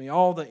against me,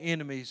 all the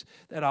enemies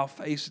that I'll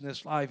face in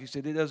this life. He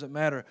said, it doesn't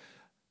matter.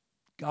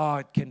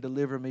 God can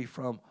deliver me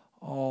from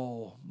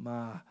all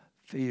my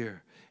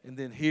fear. And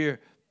then here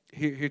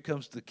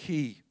comes the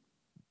key.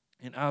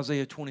 In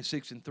Isaiah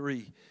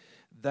 26:3,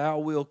 thou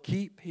wilt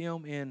keep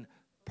him in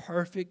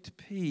perfect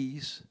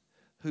peace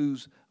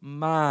whose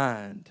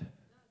mind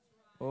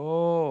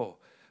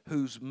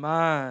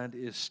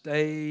is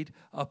stayed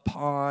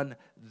upon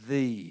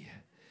thee.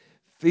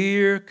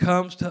 Fear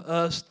comes to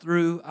us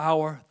through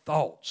our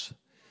thoughts.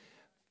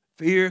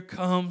 Fear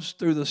comes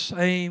through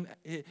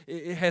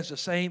it has the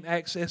same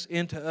access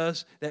into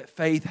us that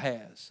faith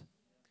has.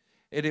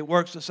 And it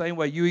works the same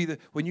way.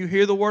 When you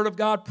hear the Word of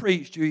God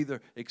preached, you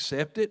either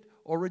accept it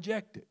or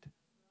reject it.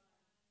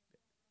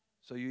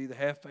 So you either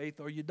have faith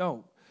or you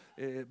don't.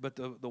 But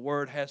the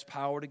Word has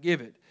power to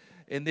give it.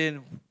 And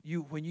then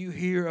when you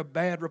hear a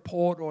bad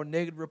report or a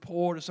negative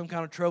report or some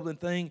kind of troubling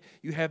thing,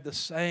 you have the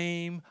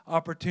same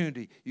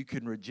opportunity. You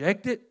can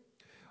reject it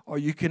or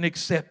you can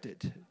accept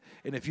it.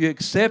 And if you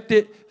accept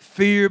it,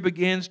 fear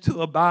begins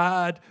to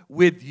abide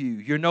with you.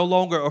 You're no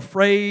longer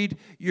afraid,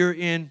 you're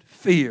in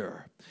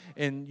fear.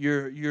 And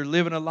you're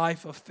living a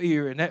life of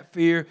fear, and that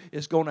fear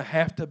is going to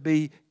have to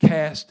be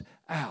cast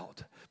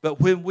out.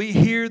 But when we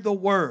hear the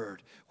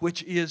Word,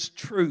 which is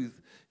truth,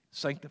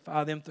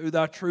 sanctify them through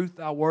thy truth,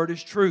 thy word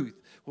is truth.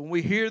 When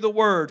we hear the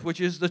Word, which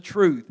is the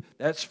truth,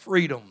 that's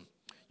freedom.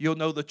 You'll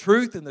know the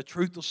truth, and the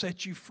truth will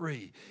set you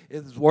free.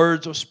 If the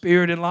words are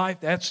spirit and life,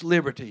 that's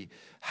liberty.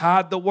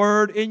 Hide the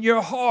Word in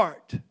your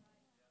heart.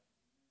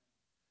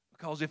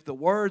 Because if the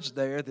Word's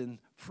there, then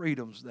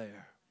freedom's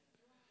there.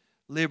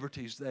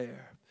 Liberty's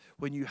there.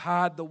 When you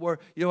hide the Word,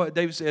 you know what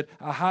David said?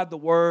 I hide the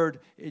Word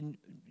in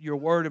your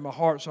Word in my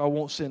heart so I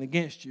won't sin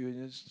against you.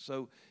 And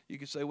so you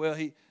can say, well,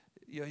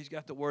 he's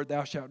got the word,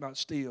 thou shalt not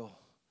steal,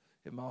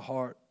 in my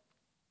heart.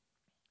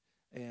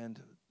 And,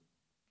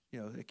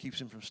 it keeps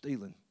him from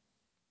stealing.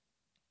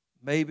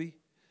 Maybe.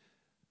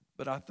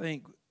 But I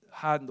think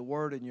hiding the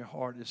Word in your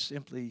heart is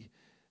simply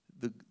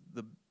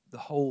the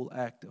whole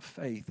act of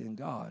faith in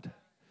God.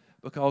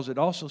 Because it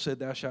also said,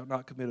 thou shalt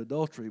not commit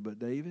adultery.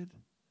 But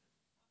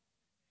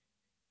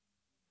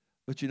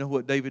you know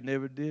what David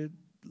never did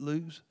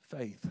lose?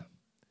 Faith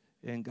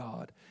in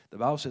God. The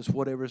Bible says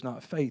whatever is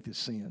not faith is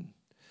sin.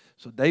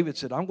 So David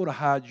said, I'm going to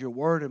hide your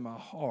word in my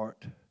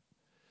heart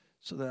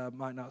so that I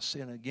might not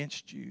sin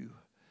against you.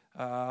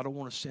 I don't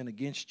want to sin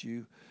against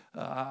you.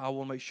 I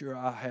want to make sure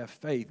I have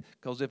faith.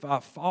 Because if I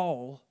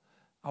fall,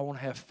 I want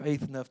to have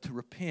faith enough to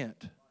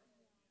repent.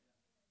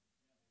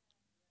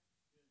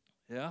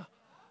 Yeah?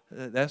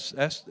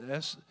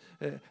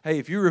 Hey,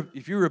 if you're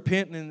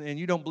repenting and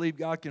you don't believe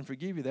God can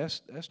forgive you,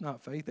 that's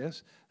not faith.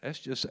 That's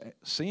just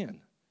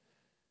sin.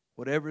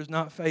 Whatever is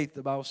not faith,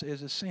 the Bible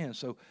says, is sin.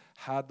 So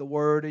hide the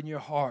word in your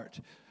heart.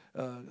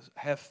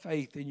 Have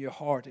faith in your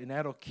heart, and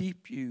that'll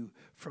keep you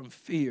from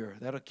fear.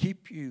 That'll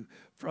keep you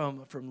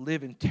from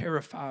living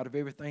terrified of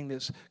everything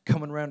that's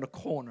coming around the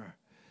corner.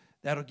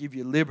 That'll give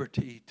you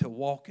liberty to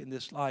walk in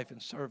this life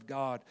and serve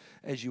God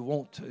as you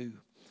want to.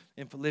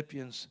 In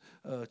Philippians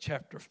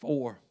chapter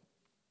 4,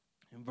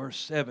 in verse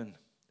 7,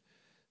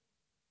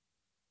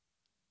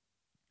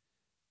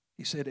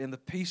 he said, and the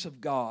peace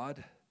of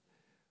God,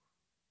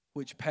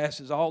 which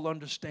passes all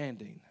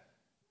understanding,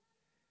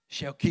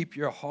 shall keep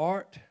your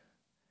heart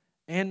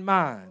and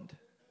mind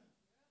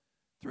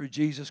through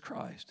Jesus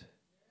Christ.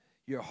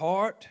 Your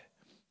heart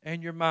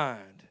and your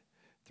mind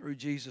through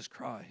Jesus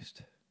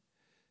Christ,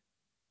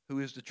 who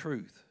is the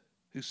truth,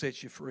 who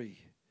sets you free.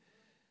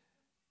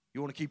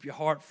 You want to keep your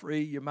heart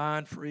free, your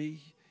mind free.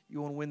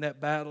 You want to win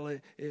that battle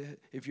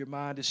if your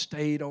mind is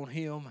stayed on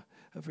Him.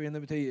 Friend,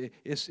 let me tell you,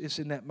 it's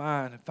in that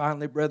mind. And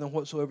finally, brethren,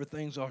 whatsoever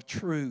things are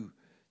true,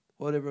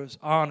 whatever is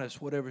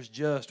honest, whatever is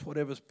just,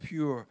 whatever is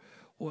pure,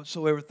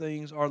 whatsoever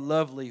things are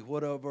lovely,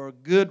 whatever a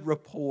good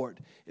report,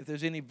 if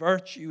there's any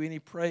virtue, any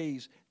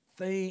praise,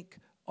 think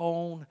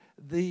on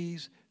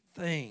these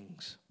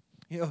things.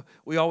 You know,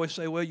 we always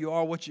say, well, you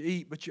are what you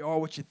eat, but you are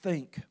what you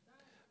think.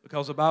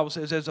 Because the Bible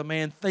says, as a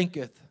man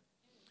thinketh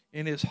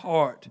in his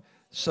heart,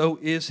 so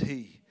is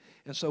he.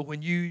 And so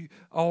when you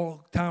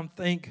all the time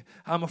think,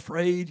 I'm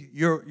afraid,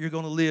 you're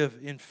going to live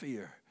in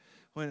fear.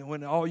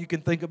 When all you can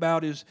think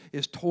about is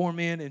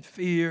torment and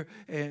fear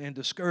and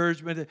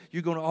discouragement,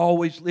 you're going to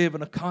always live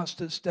in a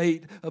constant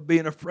state of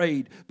being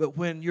afraid. But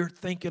when you're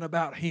thinking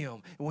about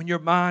Him, and when your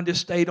mind is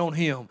stayed on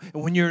Him,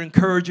 and when you're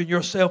encouraging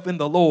yourself in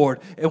the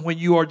Lord, and when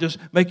you are just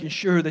making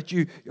sure that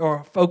you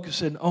are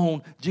focusing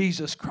on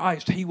Jesus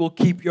Christ, He will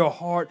keep your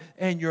heart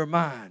and your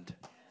mind.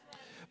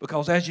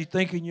 Because as you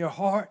think in your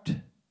heart,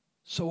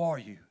 so are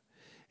you.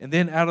 And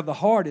then out of the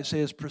heart, it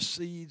says,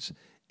 proceeds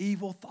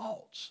evil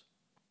thoughts.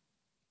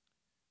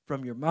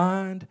 From your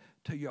mind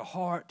to your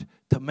heart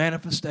to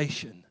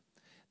manifestation.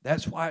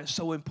 That's why it's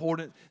so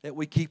important that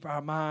we keep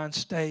our mind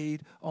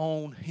stayed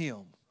on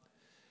Him.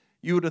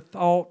 You would have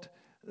thought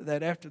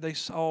that after they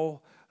saw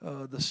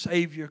the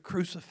Savior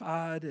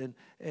crucified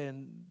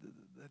and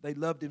they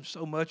loved Him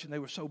so much and they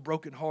were so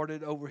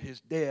brokenhearted over His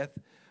death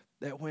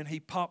that when He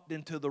popped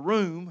into the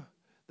room,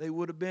 they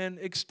would have been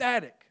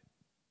ecstatic.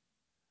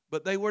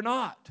 But they were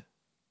not.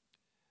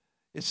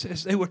 It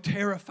says they were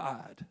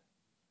terrified.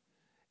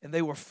 And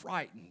they were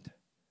frightened.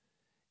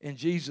 And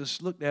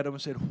Jesus looked at them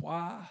and said,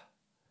 why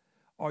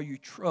are you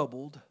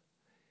troubled?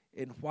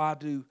 And why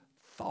do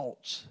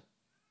thoughts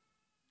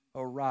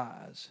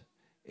arise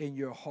in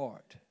your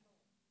heart?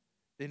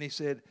 Then He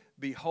said,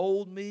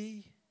 behold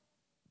me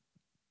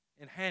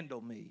and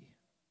handle me.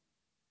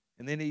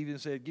 And then He even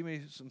said, give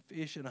me some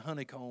fish and a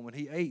honeycomb. And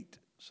He ate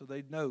so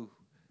they'd know.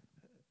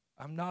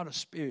 I'm not a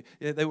spirit.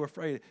 Yeah, they were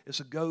afraid. It's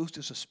a ghost.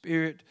 It's a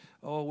spirit.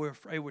 Oh, we're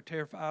afraid. We're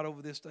terrified over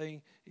this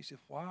thing. He said,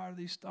 why are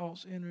these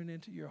thoughts entering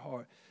into your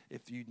heart?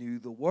 If you knew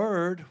the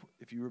Word,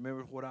 if you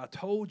remember what I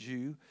told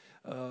you,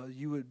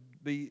 you would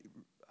be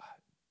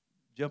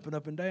jumping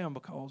up and down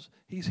because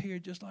He's here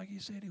just like He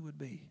said He would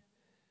be.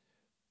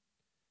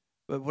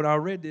 But when I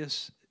read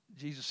this,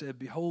 Jesus said,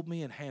 behold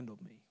me and handle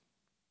me.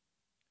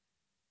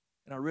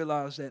 And I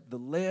realized that the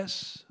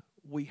less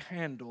we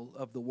handle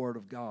of the Word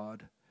of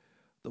God,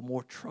 the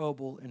more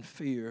trouble and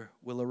fear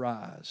will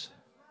arise.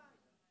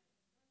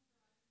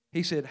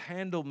 He said,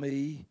 handle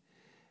me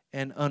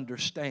and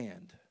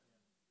understand.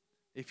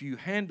 If you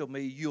handle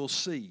me, you'll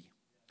see.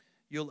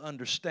 You'll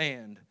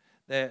understand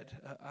that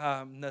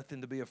I'm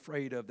nothing to be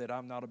afraid of, that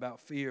I'm not about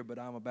fear, but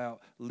I'm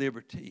about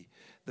liberty.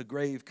 The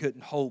grave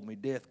couldn't hold me.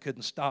 Death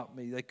couldn't stop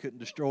me. They couldn't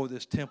destroy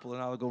this temple,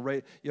 and I'll go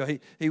right. You know,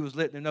 he was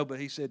letting them know, but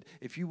He said,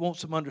 if you want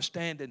some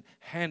understanding,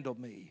 handle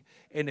me.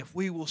 And if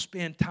we will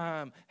spend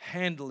time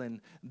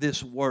handling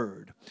this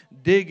Word,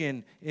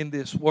 digging in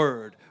this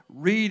Word,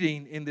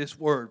 reading in this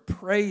Word,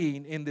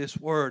 praying in this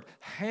Word,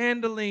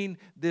 handling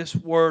this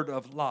Word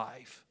of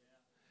life,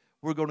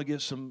 we're going to get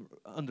some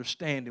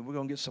understanding. We're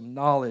going to get some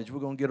knowledge.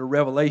 We're going to get a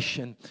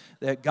revelation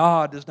that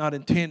God does not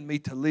intend me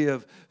to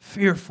live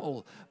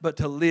fearful, but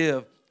to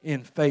live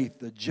in faith.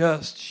 The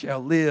just shall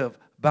live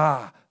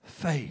by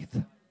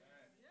faith.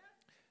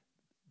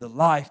 The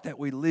life that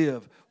we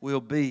live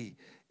will be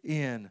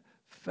in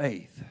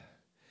faith.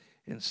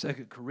 In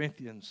 2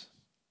 Corinthians,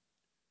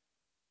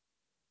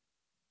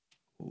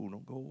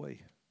 don't go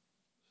away.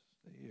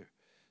 Stay here.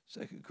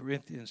 2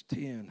 Corinthians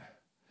 10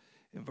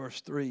 in verse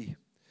 3.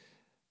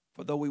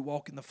 For though we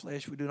walk in the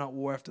flesh, we do not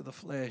war after the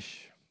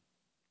flesh.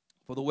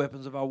 For the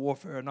weapons of our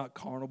warfare are not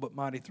carnal, but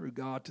mighty through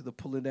God to the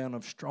pulling down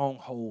of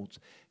strongholds,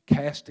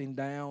 casting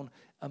down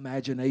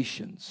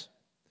imaginations.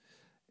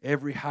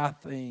 Every high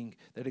thing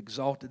that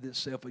exalted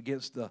itself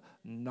against the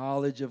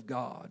knowledge of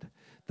God.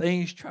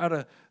 Things try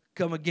to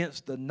come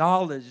against the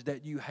knowledge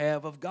that you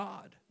have of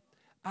God.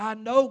 I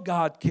know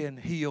God can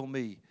heal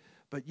me,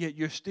 but yet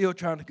you're still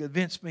trying to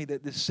convince me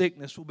that this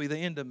sickness will be the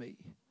end of me.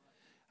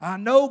 I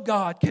know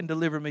God can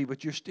deliver me,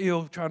 but you're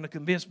still trying to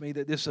convince me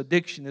that this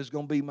addiction is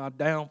going to be my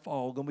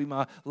downfall, going to be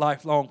my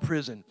lifelong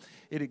prison.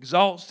 It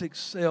exalts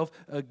itself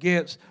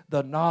against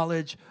the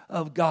knowledge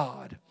of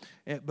God.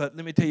 But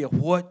let me tell you,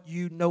 what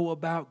you know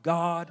about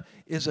God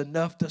is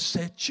enough to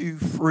set you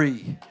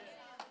free.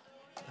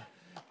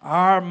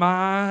 Our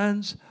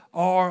minds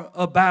are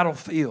a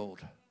battlefield.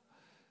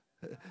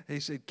 He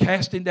said,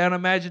 casting down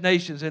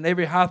imaginations and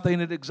every high thing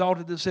that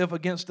exalted itself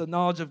against the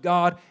knowledge of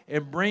God,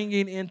 and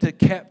bringing into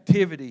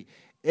captivity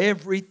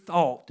every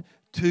thought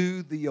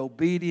to the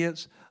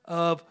obedience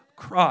of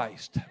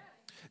Christ.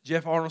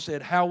 Jeff Arnold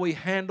said, how we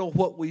handle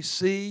what we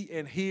see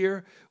and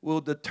hear will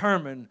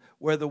determine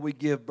whether we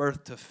give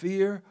birth to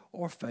fear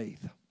or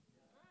faith.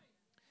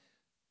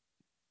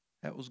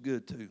 That was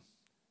good too.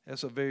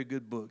 That's a very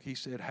good book. He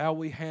said, how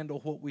we handle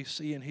what we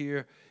see and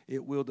hear,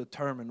 it will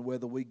determine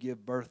whether we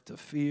give birth to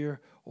fear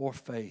or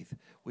faith.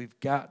 We've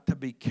got to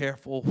be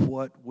careful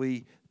what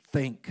we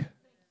think.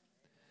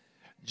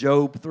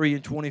 Job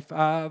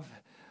 3:25,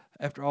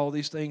 after all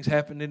these things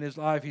happened in his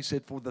life, he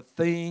said, for the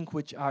thing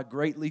which I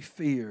greatly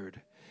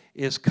feared,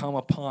 is come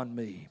upon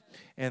me,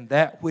 and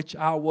that which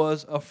I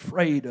was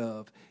afraid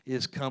of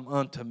is come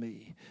unto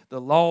me. The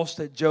loss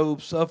that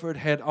Job suffered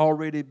had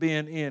already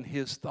been in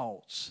his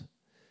thoughts.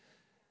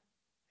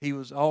 He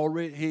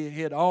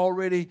had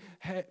already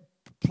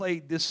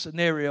played this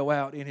scenario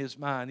out in his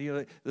mind.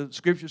 The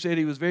scripture said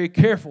he was very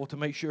careful to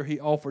make sure he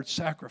offered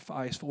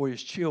sacrifice for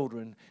his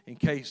children in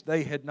case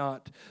they had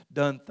not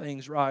done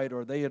things right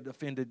or they had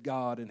offended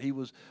God. And he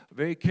was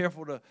very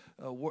careful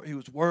he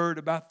was worried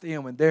about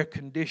them and their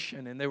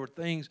condition, and there were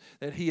things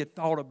that he had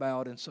thought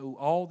about. And so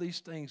all these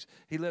things,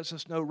 he lets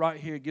us know right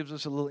here, gives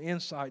us a little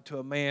insight to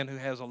a man who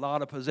has a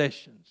lot of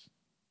possessions,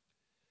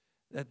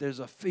 that there's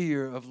a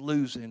fear of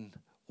losing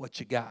what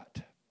you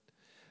got.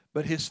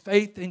 But his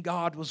faith in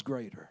God was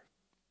greater.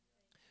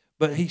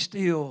 But he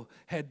still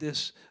had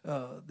this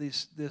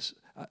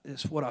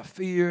is what I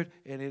feared,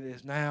 and it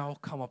has now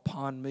come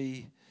upon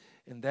me,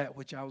 and that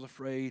which I was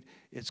afraid,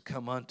 it's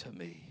come unto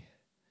me.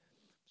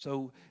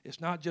 So it's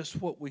not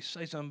just what we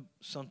say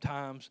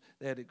sometimes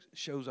that it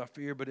shows our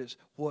fear, but it's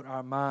what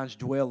our minds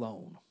dwell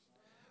on.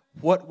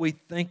 What we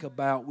think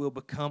about will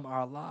become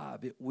our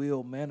life. It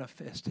will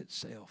manifest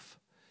itself.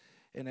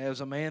 And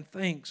as a man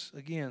thinks,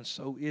 again,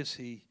 so is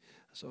he.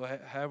 So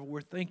however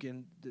we're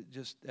thinking,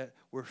 just that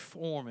we're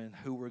forming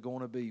who we're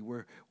going to be.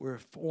 We're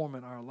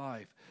forming our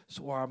life.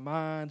 So our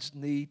minds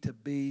need to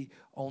be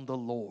on the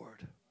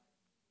Lord.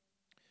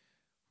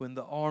 When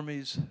the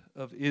armies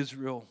of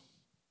Israel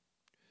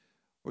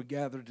were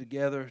gathered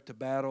together to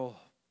battle,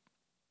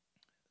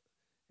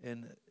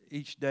 and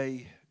each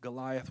day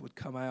Goliath would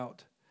come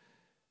out,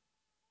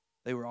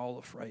 they were all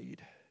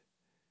afraid.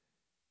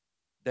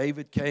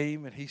 David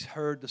came and he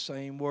heard the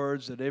same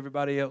words that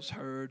everybody else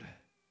heard.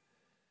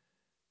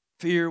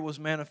 Fear was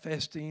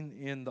manifesting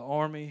in the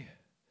army,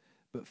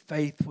 but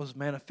faith was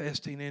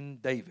manifesting in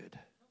David.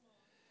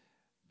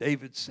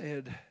 David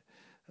said,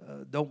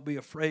 don't be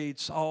afraid,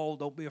 Saul.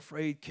 Don't be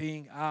afraid,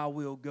 King. I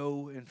will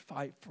go and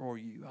fight for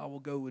you. I will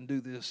go and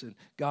do this, and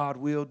God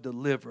will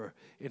deliver.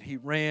 And he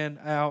ran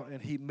out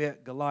and he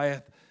met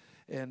Goliath.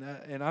 And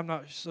I'm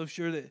not so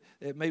sure that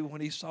maybe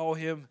when he saw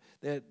him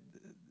that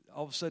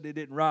all of a sudden it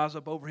didn't rise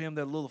up over him,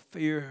 that a little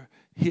fear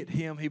hit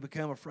him. He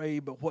became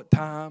afraid. But what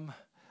time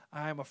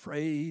I am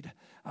afraid,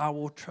 I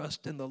will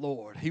trust in the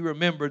Lord. He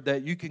remembered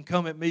that you can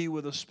come at me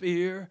with a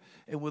spear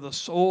and with a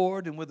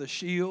sword and with a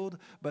shield,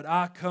 but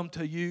I come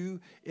to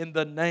you in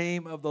the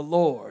name of the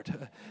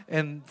Lord.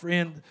 And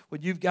friend,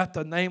 when you've got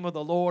the name of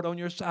the Lord on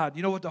your side,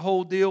 you know what the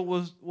whole deal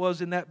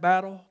was in that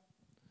battle?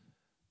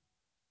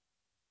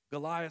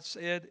 Goliath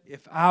said,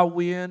 if I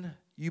win,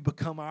 you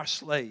become our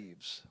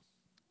slaves.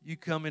 You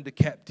come into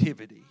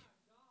captivity.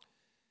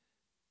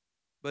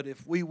 But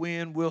if we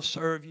win, we'll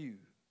serve you.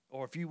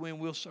 Or if you win,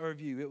 we'll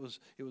serve you.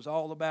 It was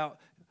all about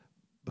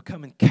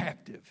becoming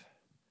captive,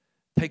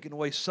 taking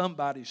away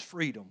somebody's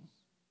freedom.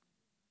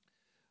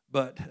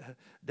 But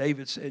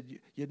David said,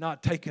 you're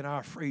not taking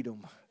our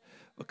freedom,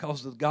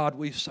 because the God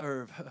we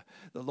serve,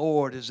 the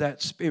Lord, is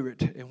that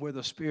Spirit. And where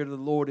the Spirit of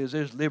the Lord is,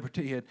 there's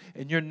liberty.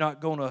 And you're not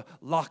going to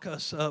lock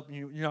us up.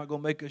 You're not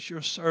going to make us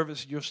your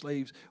service, your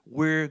slaves.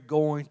 We're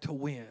going to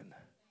win.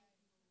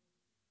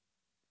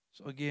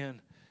 So again,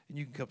 and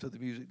you can come to the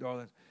music,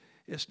 darling.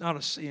 It's not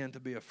a sin to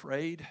be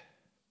afraid.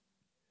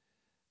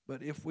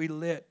 But if we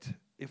let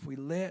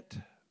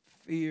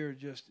fear,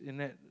 just in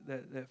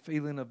that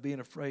feeling of being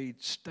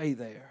afraid, stay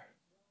there,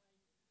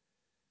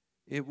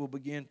 it will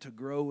begin to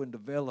grow and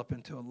develop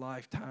into a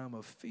lifetime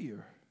of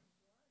fear.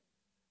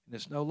 And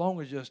it's no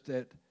longer just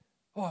that,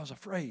 oh, I was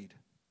afraid.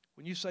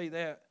 When you say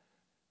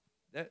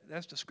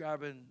that's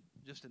describing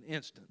just an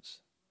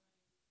instance.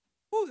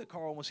 Oh, that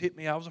car almost hit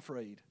me. I was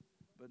afraid.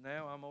 But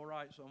now I'm all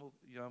right, so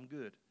I'm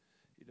good.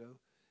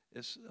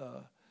 It's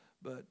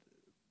but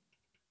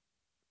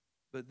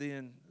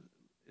then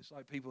it's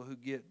like people who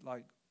get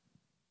like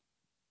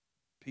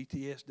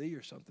PTSD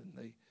or something.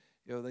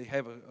 They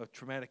have a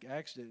traumatic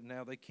accident, and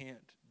now they can't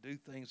do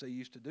things they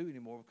used to do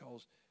anymore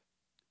because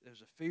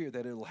there's a fear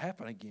that it'll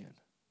happen again.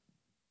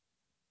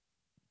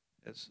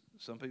 As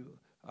some people,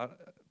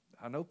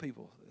 I know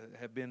people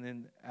that have been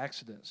in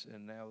accidents,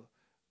 and now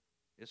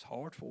it's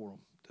hard for them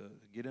to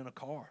get in a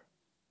car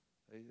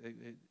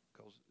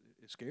because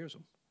it scares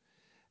them.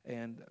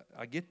 And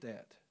I get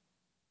that.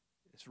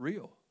 It's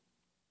real.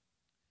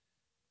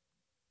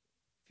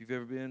 If you've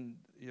ever been,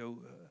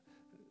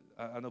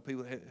 I know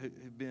people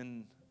have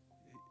been,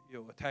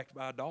 attacked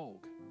by a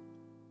dog.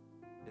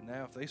 And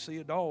now if they see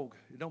a dog,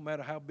 it don't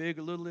matter how big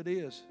or little it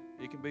is.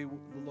 It can be a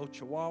little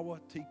Chihuahua,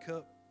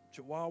 teacup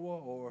Chihuahua,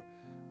 or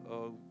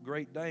a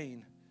Great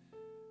Dane.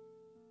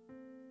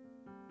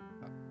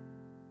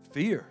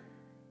 Fear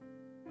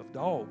of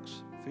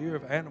dogs, fear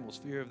of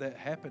animals, fear of that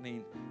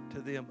happening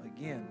to them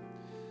again.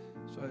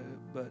 So,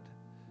 but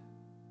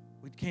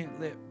we can't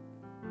let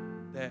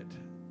that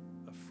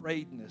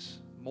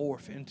afraidness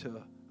morph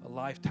into a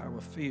lifetime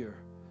of fear.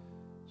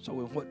 So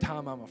in what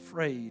time I'm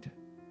afraid,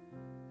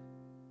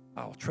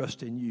 I'll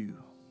trust in you.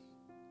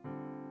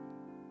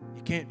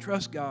 You can't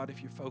trust God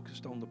if you're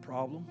focused on the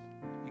problem.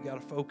 You You got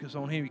to focus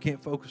on Him. You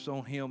can't focus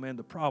on Him and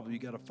the problem. You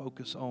got to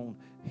focus on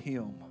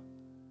Him.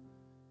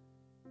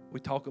 We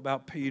talk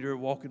about Peter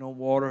walking on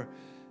water.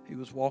 He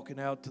was walking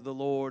out to the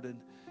Lord, and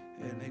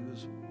he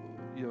was,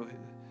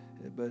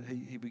 but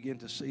he began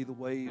to see the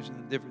waves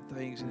and the different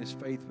things, and his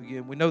faith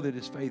began. We know that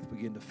his faith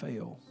began to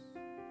fail.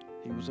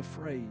 He was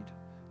afraid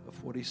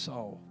of what he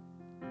saw.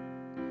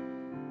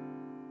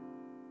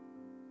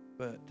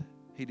 But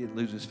he didn't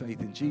lose his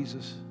faith in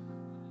Jesus,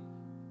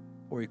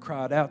 or he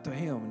cried out to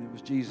Him, and it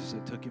was Jesus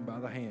that took him by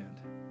the hand.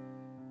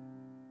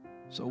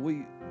 So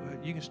you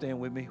can stand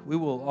with me. We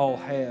will all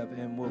have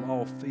and will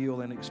all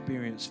feel and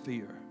experience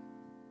fear.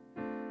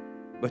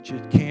 But you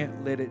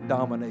can't let it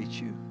dominate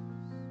you.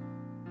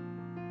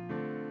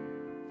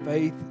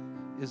 Faith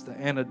is the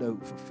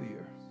antidote for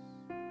fear.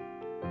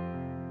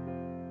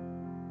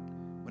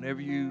 Whenever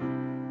you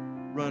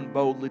run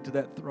boldly to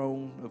that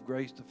throne of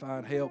grace to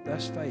find help,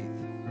 that's faith.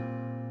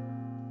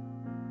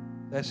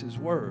 That's His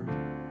Word.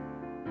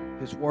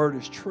 His Word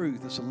is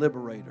truth. It's a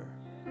liberator.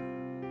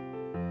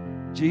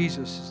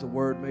 Jesus is the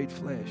Word made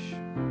flesh.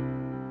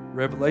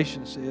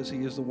 Revelation says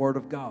He is the Word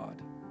of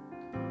God.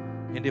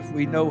 And if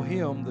we know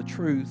Him, the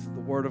truth,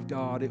 the Word of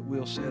God, it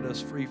will set us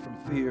free from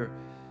fear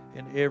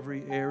in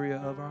every area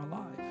of our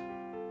life.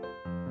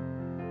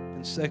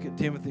 In 2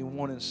 Timothy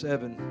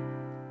 1:7,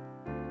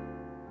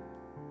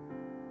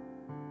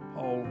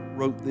 Paul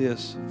wrote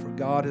this, "For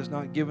God has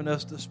not given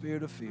us the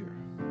spirit of fear,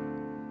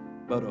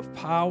 but of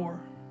power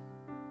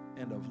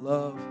and of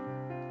love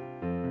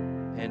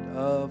and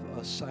of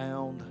a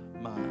sound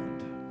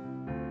mind."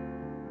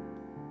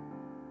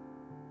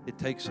 It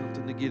takes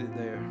something to get it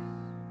there,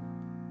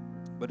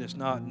 but it's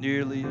not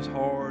nearly as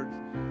hard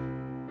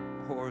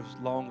or as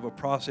long of a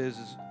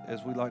process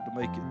as we like to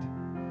make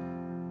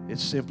it.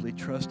 It's simply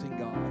trusting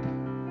God.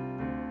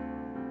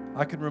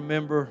 I can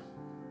remember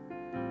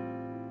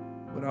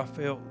when I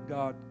felt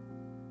God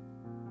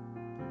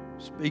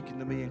speaking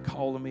to me and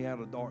calling me out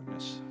of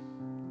darkness.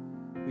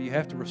 But you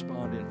have to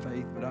respond in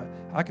faith. But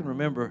I can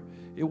remember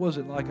it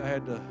wasn't like I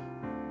had to,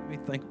 let me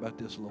think about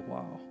this a little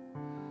while.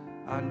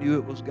 I knew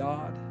it was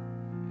God,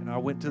 and I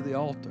went to the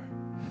altar.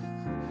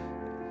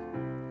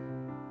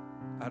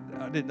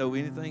 I didn't know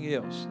anything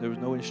else. There was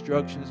no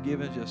instructions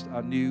given. Just I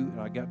knew,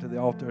 and I got to the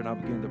altar, and I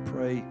began to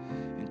pray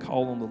and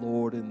call on the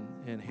Lord,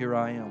 and here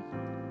I am.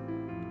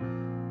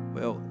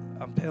 Well,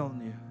 I'm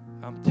telling you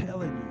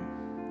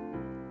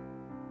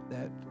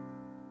that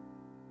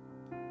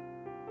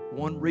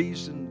one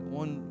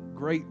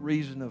great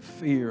reason of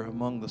fear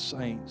among the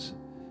saints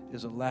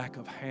is a lack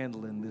of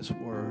handling this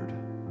word.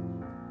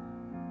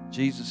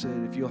 Jesus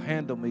said, if you'll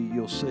handle me,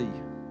 you'll see.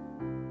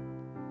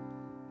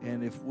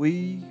 And if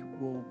we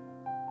will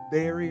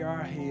bury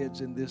our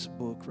heads in this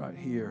book right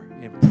here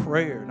in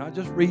prayer, not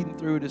just reading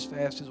through it as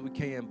fast as we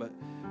can, but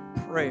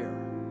prayer,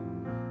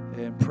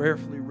 and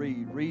prayerfully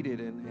read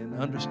it and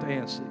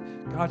understand. See,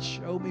 God,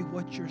 show me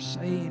what you're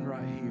saying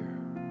right here.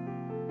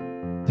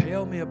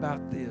 Tell me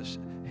about this.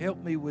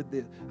 Help me with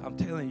this. I'm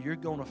telling you, you're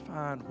going to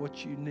find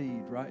what you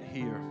need right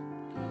here.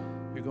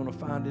 You're going to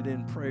find it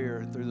in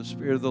prayer through the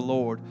Spirit of the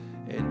Lord,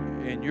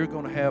 and you're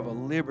going to have a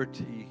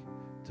liberty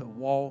to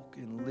walk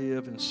and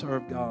live and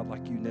serve God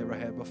like you never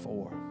had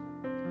before.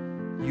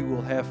 You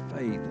will have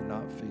faith and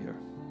not fear.